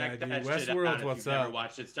yeah, out. check Yeah, that dude, shit out. Westworld, If what's you've never up?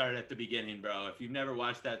 watched it, start at the beginning, bro. If you've never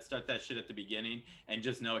watched that, start that shit at the beginning, and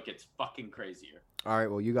just know it gets fucking crazier. All right.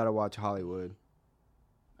 Well, you gotta watch Hollywood.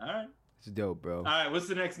 All right. It's dope, bro. All right. What's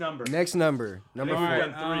the next number? Next number. Number I think All we've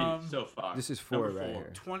right, 4. done 3 um, so far. This is 4 Number right 4.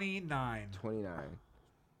 here. 29. 29.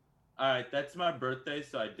 All right. That's my birthday,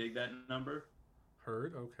 so I dig that number.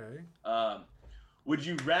 Heard. Okay. Would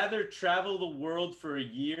you rather travel the world for a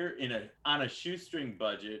year on a shoestring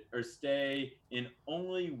budget, or stay in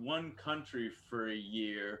only one country for a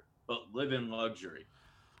year but live in luxury?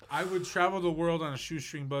 I would travel the world on a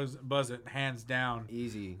shoestring budget, hands down.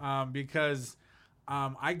 Easy. Because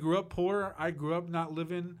I grew up poor. I grew up not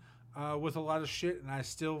living with a lot of shit, and I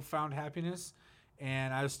still found happiness,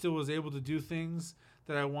 and I still was able to do things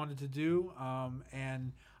that I wanted to do.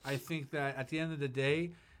 And I think that at the end of the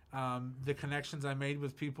day, the connections I made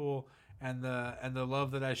with people and the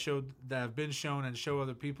love that I showed, that I've been shown and show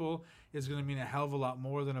other people, is going to mean a hell of a lot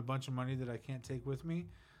more than a bunch of money that I can't take with me.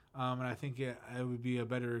 And I think it would be a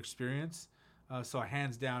better experience. So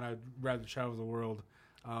hands down, I'd rather travel the world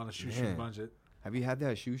on a shoestring Man. budget. Have you had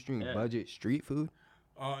that shoestring Yeah. budget street food?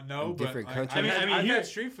 No, In but different I've countries? had, I mean, I've here- had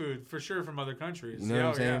street food for sure from other countries. You know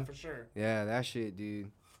what I'm Yeah, saying? for sure. Yeah, that shit,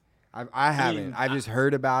 dude. I haven't. mean, I just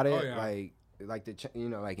heard about it, Oh, yeah. like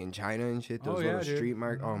like in China and shit. Those Oh, yeah, little dude. street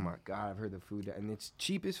market. Oh my god, I've heard the food, and it's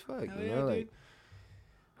cheap as fuck. Hell you yeah, know, dude. like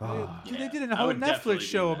Dude, they Yeah, did a I whole would definitely Netflix do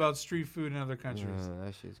show that. about street food in other countries.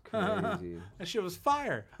 That shit's crazy. That shit was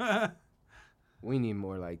fire. We need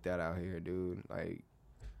more like that out here, dude. Like,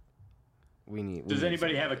 Does anybody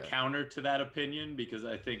something have a like that. counter to that opinion? Because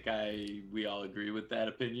I think we all agree with that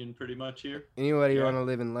opinion pretty much here. Anybody Yeah. want to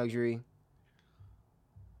live in luxury?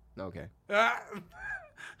 Okay.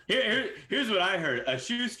 Here's what I heard. A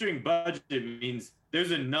shoestring budget means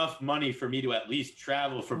there's enough money for me to at least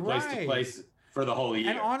travel from place to Right. place for the whole year.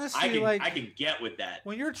 And honestly, I can get with that.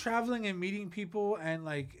 When you're traveling and meeting people and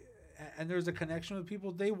there's a connection with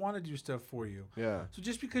people, they want to do stuff for you. Yeah. So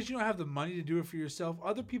just because you don't have the money to do it for yourself,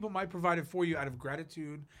 other people might provide it for you out of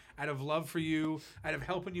gratitude, out of love for you, out of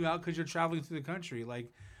helping you out because you're traveling through the country.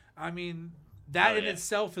 Like, I mean, that in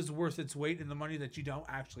itself is worth its weight in the money that you don't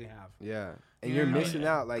actually have. Yeah. And You you're know? missing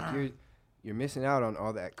out. Like, you're missing out on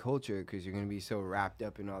all that culture because you're going to be so wrapped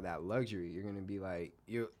up in all that luxury. You're going to be like,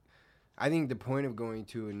 I think the point of going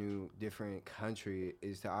to a new, different country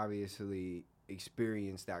is to obviously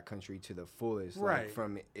experience that country to the fullest. Right. Like,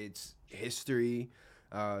 from its history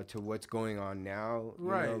to what's going on now. You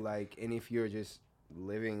Right. know, like, and if you're just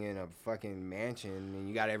living in a fucking mansion and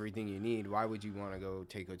you got everything you need, why would you want to go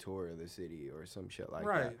take a tour of the city or some shit like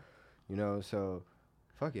Right. that? You know, so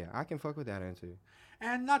fuck yeah, I can fuck with that answer.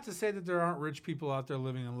 And not to say that there aren't rich people out there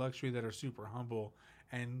living in luxury that are super humble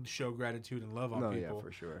and show gratitude and love on No, people. yeah,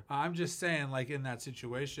 for sure. I'm just saying, like, in that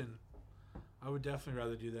situation, I would definitely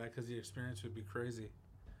rather do that because the experience would be crazy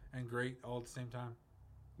and great all at the same time.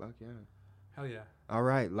 Fuck yeah. Hell yeah. All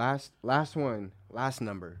right, last one, last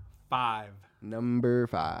number. 5. Number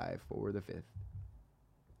 5 for the 5th.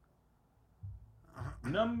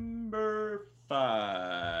 Number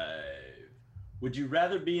 5. Would you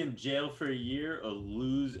rather be in jail for a year or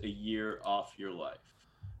lose a year off your life?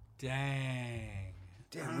 Dang.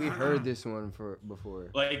 Damn, we heard this one before.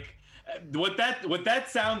 Like, what that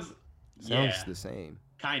sounds yeah, the same.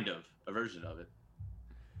 kind of a version of it.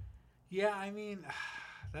 Yeah, I mean,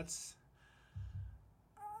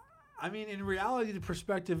 in reality, the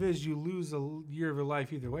perspective is you lose a year of your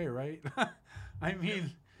life either way, right? I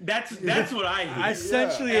mean, That's what I hear.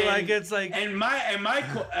 essentially, And- it's like, And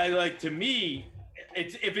like, to me,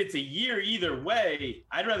 if it's a year either way,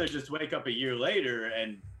 I'd rather just wake up a year later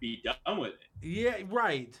and be done with it. yeah,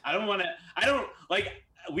 right. I don't like,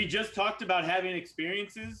 we just talked about having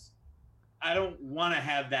experiences. I don't want to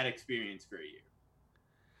have that experience for a year.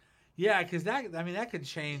 Yeah, because that could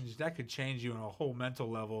change you on a whole mental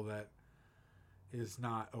level that is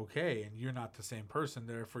not okay, and you're not the same person.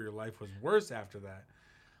 Therefore, your life was worse after that,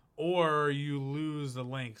 or you lose the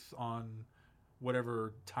length on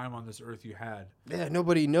whatever time on this earth you had. Yeah,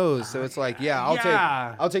 nobody knows. So it's like,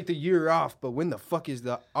 I'll take the year off, but when the fuck is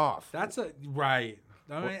the off? That's right.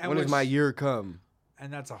 I mean, When does my year come?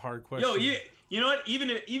 And that's a hard question. Yo, you know what? Even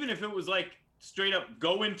if it was like straight up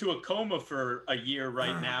go into a coma for a year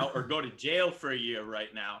right now, or go to jail for a year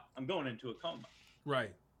right now, I'm going into a coma.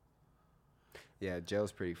 Right. Yeah,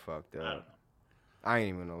 jail's pretty fucked I don't know. up. I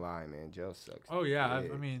ain't even gonna lie, man. Jail sucks. Oh yeah.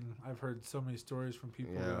 Yeah. I've heard so many stories from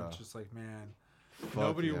people that Yeah. it's just like, man, Fuck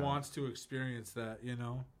nobody yeah. wants to experience that, you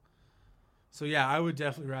know. So yeah, I would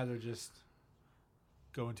definitely rather just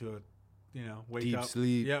go into a, wake Deep up.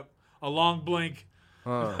 sleep. Yep. A long blink.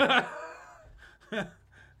 Huh. Hell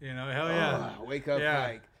yeah. Wake up Yeah.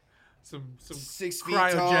 like Some 6 feet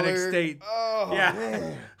cryogenic taller. state. Oh, Yeah.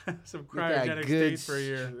 man. Some Get that cryogenic good state for a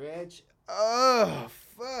year. Stretch. Oh,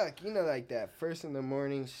 fuck. You know, like that first in the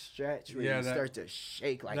morning stretch where Yeah, you that- start to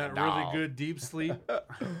shake like That a really dog. good deep sleep.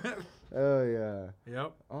 Oh, yeah.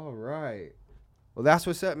 Yep. All right. Well, that's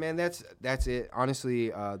what's up, man. That's it. Honestly,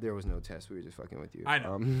 there was no test. We were just fucking with you. I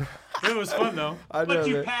know. Um, It was fun though. I But know,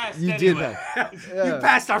 you man. passed You anyway. did that. You Yeah.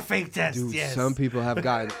 passed our fake test. Dude, yes. some people have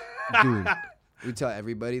gotten. Dude, we tell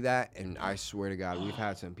everybody that, and I swear to God, we've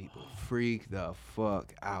had some people freak the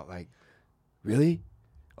fuck out. Like, really?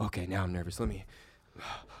 Okay, now I'm nervous. Let me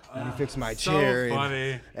fix my so chair.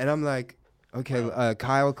 funny. And I'm like, okay,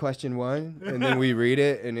 Kyle, question 1, and then we read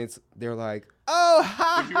it, and they're like, oh,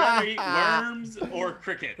 ha, Would you rather eat worms or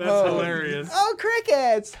crickets? That's Oh. hilarious. oh,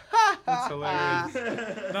 crickets. That's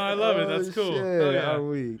hilarious. No, I love it. That's cool. Shit, Hell yeah. I'm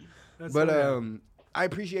weak. That's But hilarious. I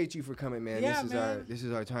appreciate you for coming, man. Yeah, this man.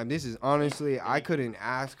 is our time. This is honestly, I couldn't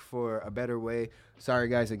ask for a better way. Sorry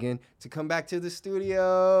guys again to come back to the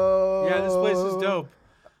studio. Yeah, this place is dope.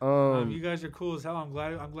 Um, You guys are cool as hell. I'm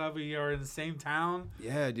glad we are in the same town.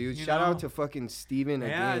 yeah, dude. you Shout know? out to fucking Steven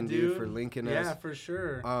Yeah, again, dude, for linking us. Yeah, for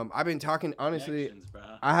sure. I've been talking honestly. Connections, bro.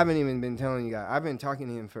 I haven't even been telling you guys. I've been talking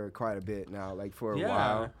to him for quite a bit now, like for a Yeah.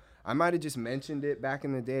 while. I might have just mentioned it back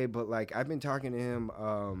in the day, but like I've been talking to him,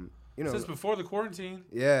 you know, since before the quarantine.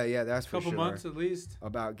 yeah, that's for Couple sure. months at least.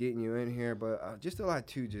 About getting you in here, but just a lot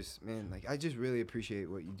too. Just man, like I just really appreciate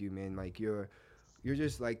what you do, man. Like you're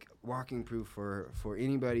just like walking proof for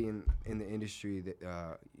anybody in the industry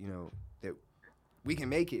that you know that we can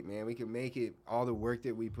make it, man. We can make it. All the work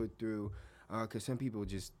that we put through, because some people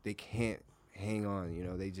just they can't hang on. You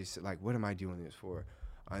know, they just like, what am I doing this for?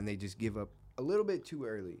 And they just give up a little bit too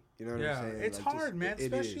early. You know what I'm saying? It's like, hard, just, man. it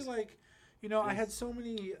Especially is. like, you know, I had so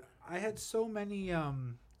many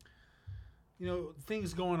you know,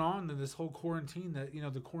 things going on in this whole quarantine that, you know,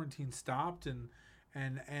 the quarantine stopped and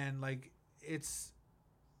like it's,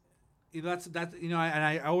 you know, that's you know,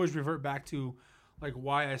 I always revert back to like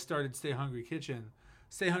why I started Stay Hungry Kitchen.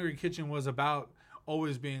 Stay Hungry Kitchen was about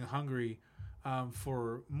always being hungry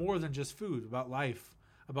for more than just food, about life,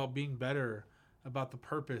 about being better, about the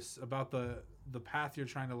purpose, about the path you're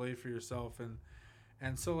trying to lay for yourself,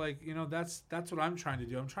 and so like, you know, that's what I'm trying to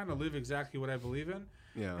do. I'm trying to live exactly what I believe in.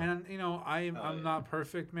 Yeah. And you know, I'm not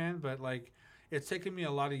perfect, man, but like it's taken me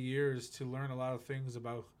a lot of years to learn a lot of things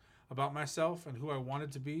about myself and who I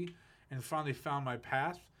wanted to be, and finally found my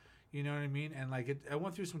path. You know what I mean? And like I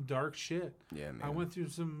went through some dark shit. Yeah, man.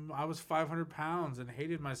 I was 500 pounds and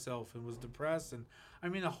hated myself and was depressed, and I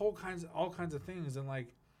mean all kinds of things, and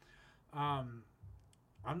like I'm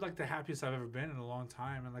like the happiest I've ever been in a long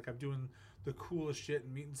time, and like I'm doing the coolest shit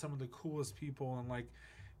and meeting some of the coolest people, and like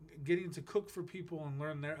getting to cook for people and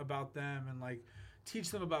learn about them, and like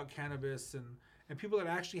teach them about cannabis, and people that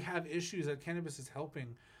actually have issues that cannabis is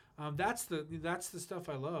helping. That's the stuff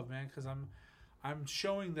I love, man, because I'm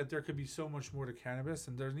showing that there could be so much more to cannabis,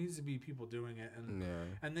 and there needs to be people doing it,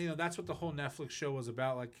 and you know, that's what the whole Netflix show was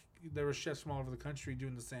about. Like there were chefs from all over the country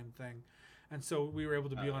doing the same thing, and so we were able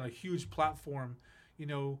to be on a huge platform, you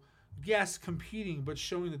know, yes, competing, but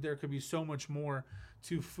showing that there could be so much more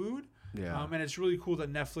to food. Yeah. And it's really cool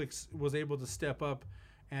that Netflix was able to step up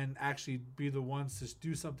and actually be the ones to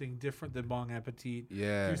do something different than Bon Appetit.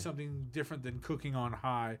 Yeah. Do something different than cooking on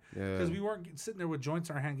high. Yeah. Because we weren't sitting there with joints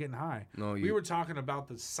in our hand getting high. No, we were talking about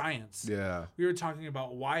the science. Yeah. We were talking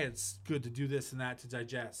about why it's good to do this and that to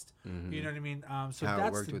digest. Mm-hmm. You know what I mean? So how that's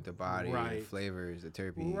it worked with the body, right. the flavors, the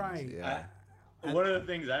terpenes. Right. Yeah. One of the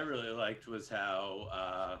things I really liked was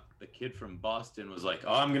how the kid from Boston was like,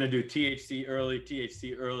 "Oh, I'm gonna do THC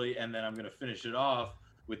early, and then I'm gonna finish it off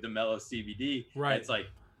with the mellow CBD." Right. And it's like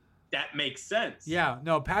that makes sense. Yeah.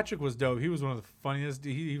 No, Patrick was dope. He was one of the funniest.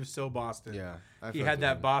 He was so Boston. Yeah. He had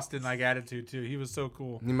that Boston like attitude too. He was so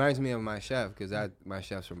cool. He reminds me of my chef because my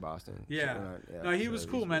chef's from Boston. Yeah. So, No, he so was he's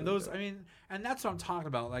cool, man. really Those, dope. I mean, and that's what I'm talking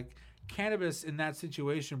about. Like cannabis in that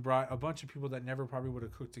situation brought a bunch of people that never probably would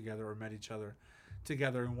have cooked together or met each other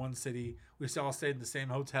together in one city. We all stayed in the same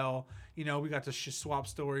hotel. You know, we got to swap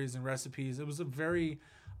stories and recipes. It was a very,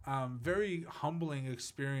 very humbling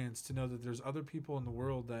experience to know that there's other people in the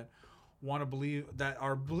world that want to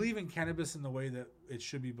believe in cannabis in the way that it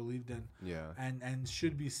should be believed in. Yeah. And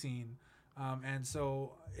should be seen. And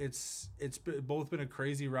so it's both been a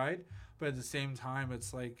crazy ride, but at the same time,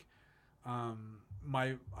 it's like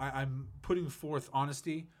I'm putting forth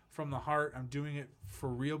honesty from the heart. I'm doing it for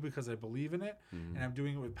real because I believe in it, and I'm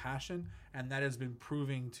doing it with passion, and that has been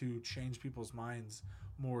proving to change people's minds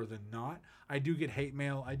more than not. I do get hate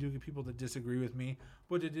mail. I do get people that disagree with me,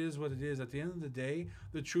 but it is what it is. At the end of the day,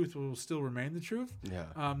 the truth will still remain the truth,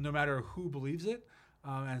 no matter who believes it.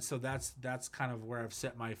 And so that's kind of where I've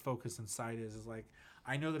set my focus and sight is like,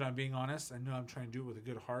 I know that I'm being honest. I know I'm trying to do it with a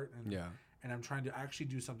good heart, and I'm trying to actually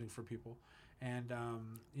do something for people. And,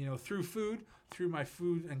 you know, through my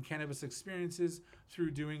food and cannabis experiences,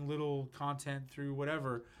 through doing little content, through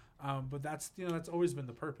whatever. But that's always been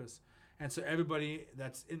the purpose. And so everybody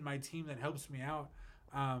that's in my team that helps me out,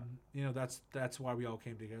 you know, that's why we all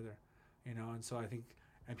came together, you know. And so I think,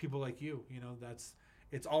 and people like you, you know,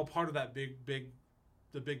 it's all part of that big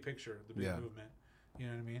picture, the big movement. You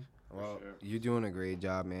know what I mean? Well, you're doing a great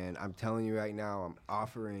job, man. I'm telling you right now, I'm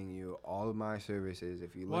offering you all of my services.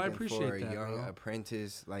 If you're looking for a young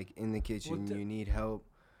apprentice, like in the kitchen, you need help.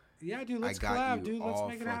 Yeah, dude, let's I got collab, you dude. Let's all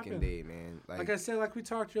make it fucking happen. day, man. Like I said, like we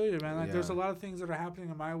talked earlier, man. Like there's a lot of things that are happening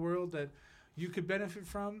in my world that you could benefit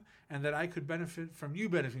from, and that I could benefit from you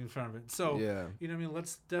benefiting from it. So, you know what I mean?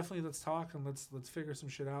 Let's talk and let's figure some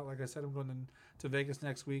shit out. Like I said, I'm going to Vegas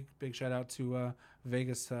next week. Big shout out to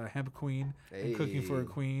Vegas Hemp Queen and Cooking for a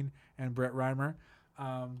Queen and Brett Reimer.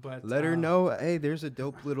 But let her know, hey, there's a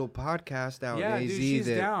dope little podcast out in AZ she's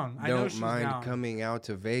that down. I know don't she's mind down. coming out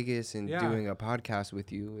to Vegas and doing a podcast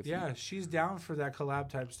with you. She's down for that collab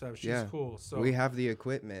type stuff. She's cool. So we have the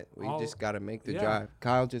equipment. We just got to make the drive.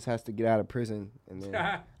 Kyle just has to get out of prison. And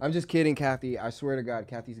then I'm just kidding, Kathy. I swear to God,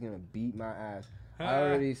 Kathy's going to beat my ass.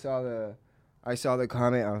 I saw the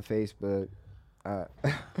comment on Facebook.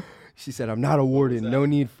 She said, "I'm not a warden. No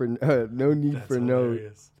need for That's for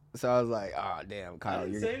hilarious. So I was like, "Oh damn, I Kyle,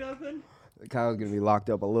 didn't say nothing. Kyle's gonna be locked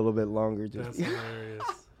up a little bit longer." That's Just hilarious.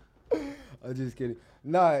 I'm just kidding.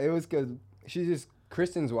 Nah, it was because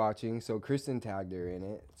Kristen's watching, so Kristen tagged her in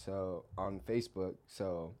it. So on Facebook,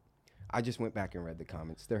 so I just went back and read the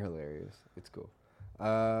comments. They're hilarious. It's cool.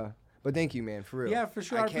 But thank you, man, for real. Yeah, for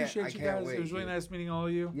sure. I can't- appreciate you can't guys. wait, It was really dude. nice meeting all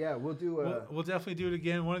of you. Yeah, we'll do We'll definitely do it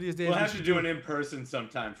again one of these days. We'll we have should to do it in person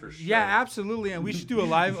sometime for sure. Yeah, absolutely, and we should do a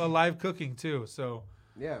live cooking too. So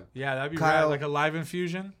yeah. that'd be Kyle, rad, like a live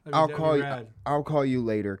infusion. I'll That'd be call you. rad. I'll call you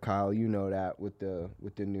later, Kyle. You know that with the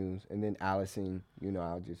news, and then Allison.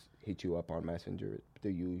 I'll just hit you up on Messenger.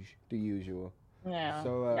 The usual. Yeah.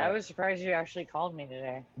 So, I was surprised you actually called me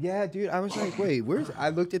today. Yeah, dude. I was like, wait, where's? I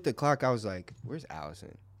looked at the clock. I was like, where's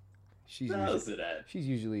Allison? She's How's it at? she's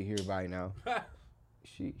usually here by now.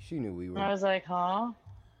 She knew we were. I was like, huh? All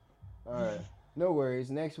right. No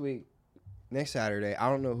worries. Next Saturday, I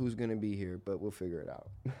don't know who's going to be here, but we'll figure it out.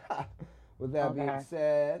 With that being Okay.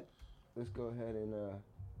 said, let's go ahead and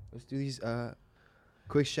let's do these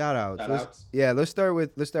quick shout outs. Shout-outs? Yeah, let's start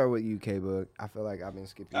with UK Book. I feel like I've been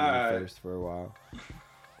skipping you Alright. first for a while.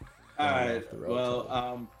 All Going right. off the road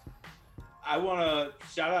Well, I want to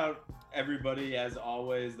shout out everybody, as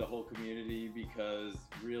always, the whole community, because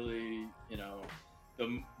really,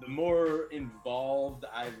 the more involved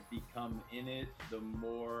I've become in it, the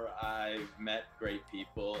more I've met great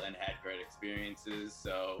people and had great experiences.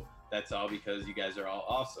 So that's all because you guys are all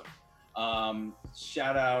awesome.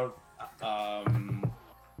 Shout out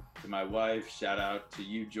to my wife. Shout out to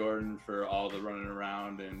you, Jordan, for all the running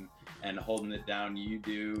around and holding it down you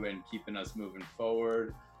do and keeping us moving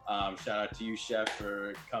forward. Shout out to you, Chef,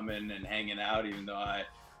 for coming and hanging out, even though I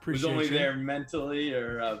was only there mentally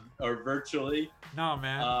or virtually. No,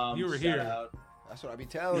 man, you were shout here. Out. That's what I be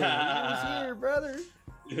telling you. I was here, brother.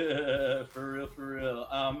 Yeah, for real.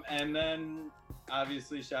 And then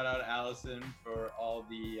obviously shout out Allison for all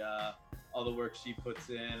the work she puts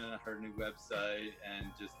in and her new website and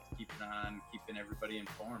just keeping everybody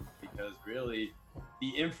informed, because really the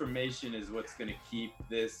information is what's going to keep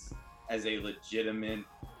this as a legitimate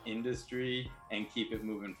industry and keep it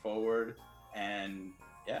moving forward. And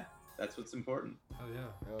yeah, that's what's important. Oh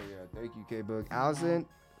yeah. Hell yeah. Thank you, K Book. Allison,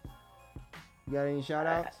 you got any shout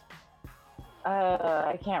outs?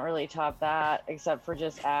 I can't really top that except for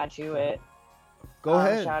just add to it. Go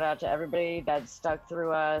ahead. Shout out to everybody that stuck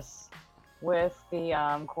through us with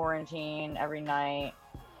the quarantine every night.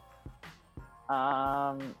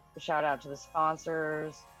 Shout out to the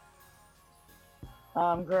sponsors.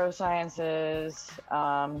 Grow Sciences.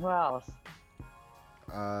 Who else?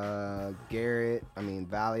 Garrett.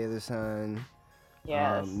 Valley of the Sun.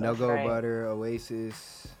 Yes. No that's Go right. Butter.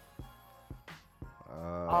 Oasis.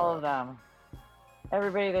 All of them.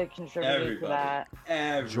 Everybody that contributed to that.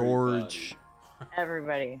 Everybody. George.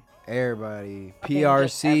 Everybody. Everybody. Fucking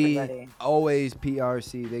just PRC. everybody. Always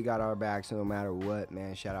PRC. They got our backs no matter what,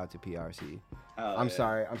 man. Shout out to PRC. Hell I'm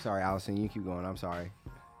yeah. sorry, Allison. You keep going. I'm sorry.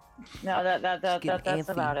 No, that's antsy.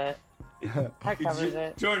 about it. That covers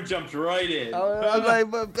it. Jordan jumped right in. I was like,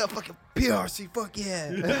 but fucking PRC, fuck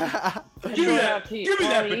yeah. Give me that- give me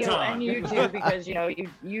that you, baton. and you too, because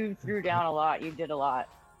you threw down a lot. You did a lot.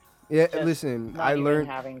 Yeah, Just listen, not I even learned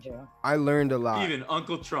having to. a lot. Even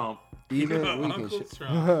Uncle Trump. Even we can Uncle sh-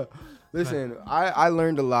 Trump. Listen, I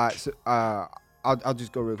learned a lot. So, I'll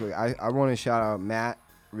just go real quick. I want to shout out Matt,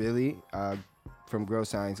 really, from Grow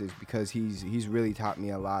Sciences, because he's really taught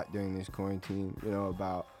me a lot during this quarantine.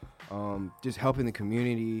 About just helping the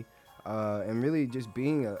community, and really just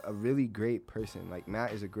being a really great person. Like,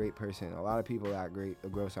 Matt is a great person. A lot of people at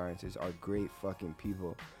Grow Sciences are great fucking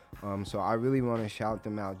people. So I really want to shout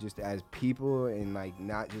them out just as people, and like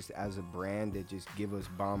not just as a brand that just give us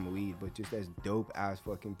bomb weed, but just as dope ass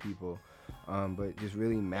fucking people. But just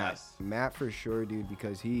really Matt for sure, dude,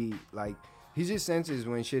 because he just senses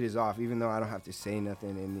when shit is off, even though I don't have to say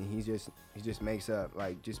nothing, and he just makes it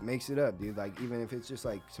up, dude. Like, even if it's just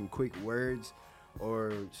like some quick words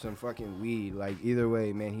or some fucking weed, like either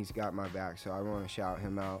way, man, he's got my back. So I want to shout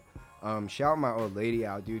him out. Shout my old lady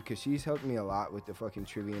out, dude, because she's helped me a lot with the fucking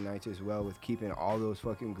trivia nights as well, with keeping all those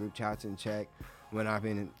fucking group chats in check. When I've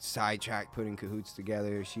been sidetracked putting cahoots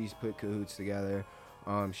together, she's put cahoots together.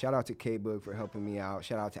 Shout out to K-Book for helping me out.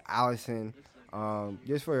 Shout out to Allison,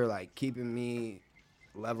 just for like keeping me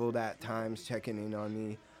leveled at times, checking in on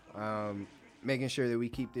me, making sure that we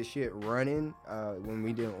keep this shit running when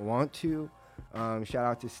we didn't want to. Shout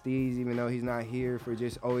out to Steez, even though he's not here, for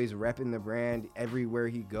just always repping the brand everywhere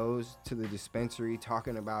he goes to the dispensary,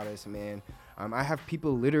 talking about us, man. I have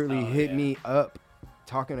people literally hit me up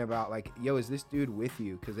talking about like, yo, is this dude with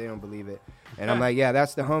you? Because they don't believe it. And I'm like, yeah,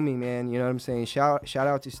 that's the homie, man. You know what I'm saying? Shout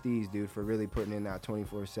out to Steez, dude, for really putting in that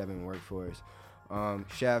 24/7 work for us.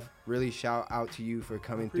 Chef, really shout out to you for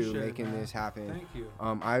coming through, making this happen. Thank you.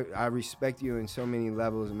 I respect you in so many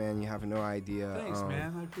levels, man. You have no idea. Thanks,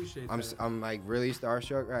 man. I appreciate that. I'm like really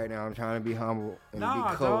starstruck right now. I'm trying to be humble and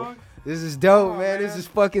be cool. Dog. This is dope, man. Man. This is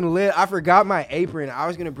fucking lit. I forgot my apron. I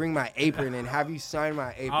was gonna bring my apron and have you sign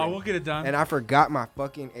my apron. Oh, we'll get it done. And I forgot my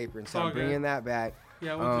fucking apron, so All I'm bringing that back.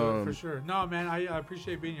 Yeah, we'll do it for sure. No, man, I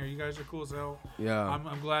appreciate being here. You guys are cool as hell. Yeah.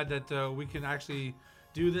 I'm glad that we can actually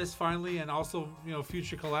do this finally, and also, you know,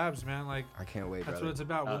 future collabs, man. Like, I can't wait, that's brother. what it's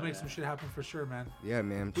about. We'll make some shit happen for sure, man. Yeah,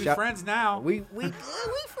 man. We friends now. We friends.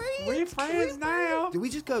 We friends now. Did we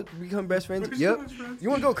just go become best friends? We're Yep. best friends. You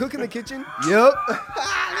want to go cook in the kitchen? Yep.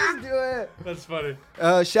 Let's do it. That's funny.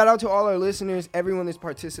 Shout out to all our listeners, everyone that's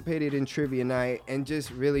participated in Trivia Night, and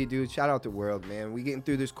just really, dude, shout out the world, man. We getting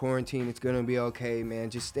through this quarantine. It's gonna be okay, man.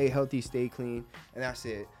 Just stay healthy, stay clean, and that's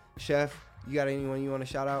it. Chef, you got anyone you want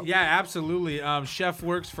to shout out? Yeah, absolutely. Chef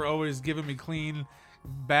Works for always giving me clean,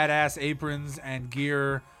 badass aprons and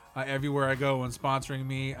gear everywhere I go and sponsoring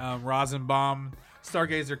me. Rosin Bomb,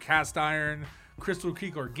 Stargazer Cast Iron, Crystal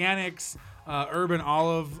Creek Organics, Urban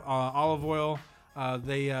Olive Oil.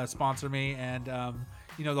 They sponsor me, and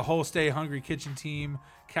you know, the whole Stay Hungry Kitchen team,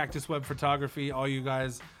 Cactus Web Photography, all you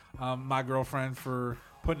guys, my girlfriend for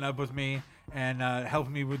putting up with me and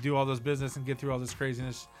helping me do all this business and get through all this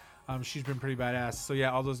craziness. She's been pretty badass. So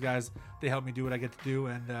yeah, all those guys, they help me do what I get to do,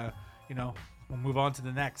 and you know, we'll move on to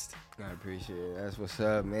the next. I appreciate it. That's what's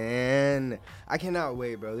up, man. I cannot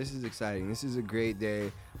wait, bro. This is exciting. This is a great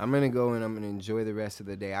day. I'm gonna go and I'm gonna enjoy the rest of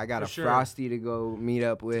the day. I got For a sure. Frosty to go meet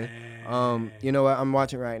up with. You know what? I'm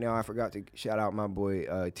watching right now. I forgot to shout out my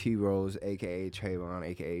boy T Rose, aka Trayvon,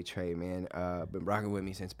 aka Trey, man. Been rocking with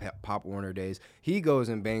me since Pop Warner days. He goes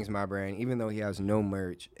and bangs my brand, even though he has no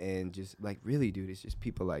merch. And just like, really, dude, it's just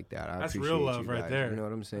people like that. That's appreciate real love you right guys. there. You know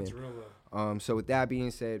what I'm saying? That's real love. So with that being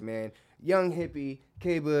said, man, Young Hippy,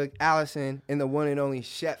 K-Boog, Allison, and the one and only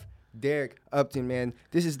Chef Derek Upton, man.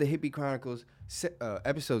 This is the Hippy Chronicles,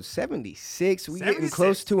 episode 76. We getting 76.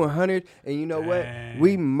 close to 100, and you know what?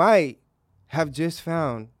 We might have just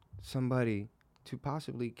found somebody to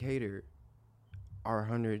possibly cater our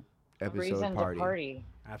 100 episode Reason party. to party.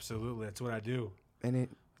 Absolutely, that's what I do. And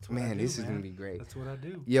it, That's what I man, do, this is man. gonna be great. That's what I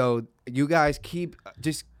do. Yo, you guys keep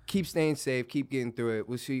staying safe, keep getting through it.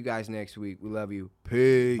 We'll see you guys next week. We love you.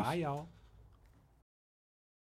 Peace. Bye, y'all.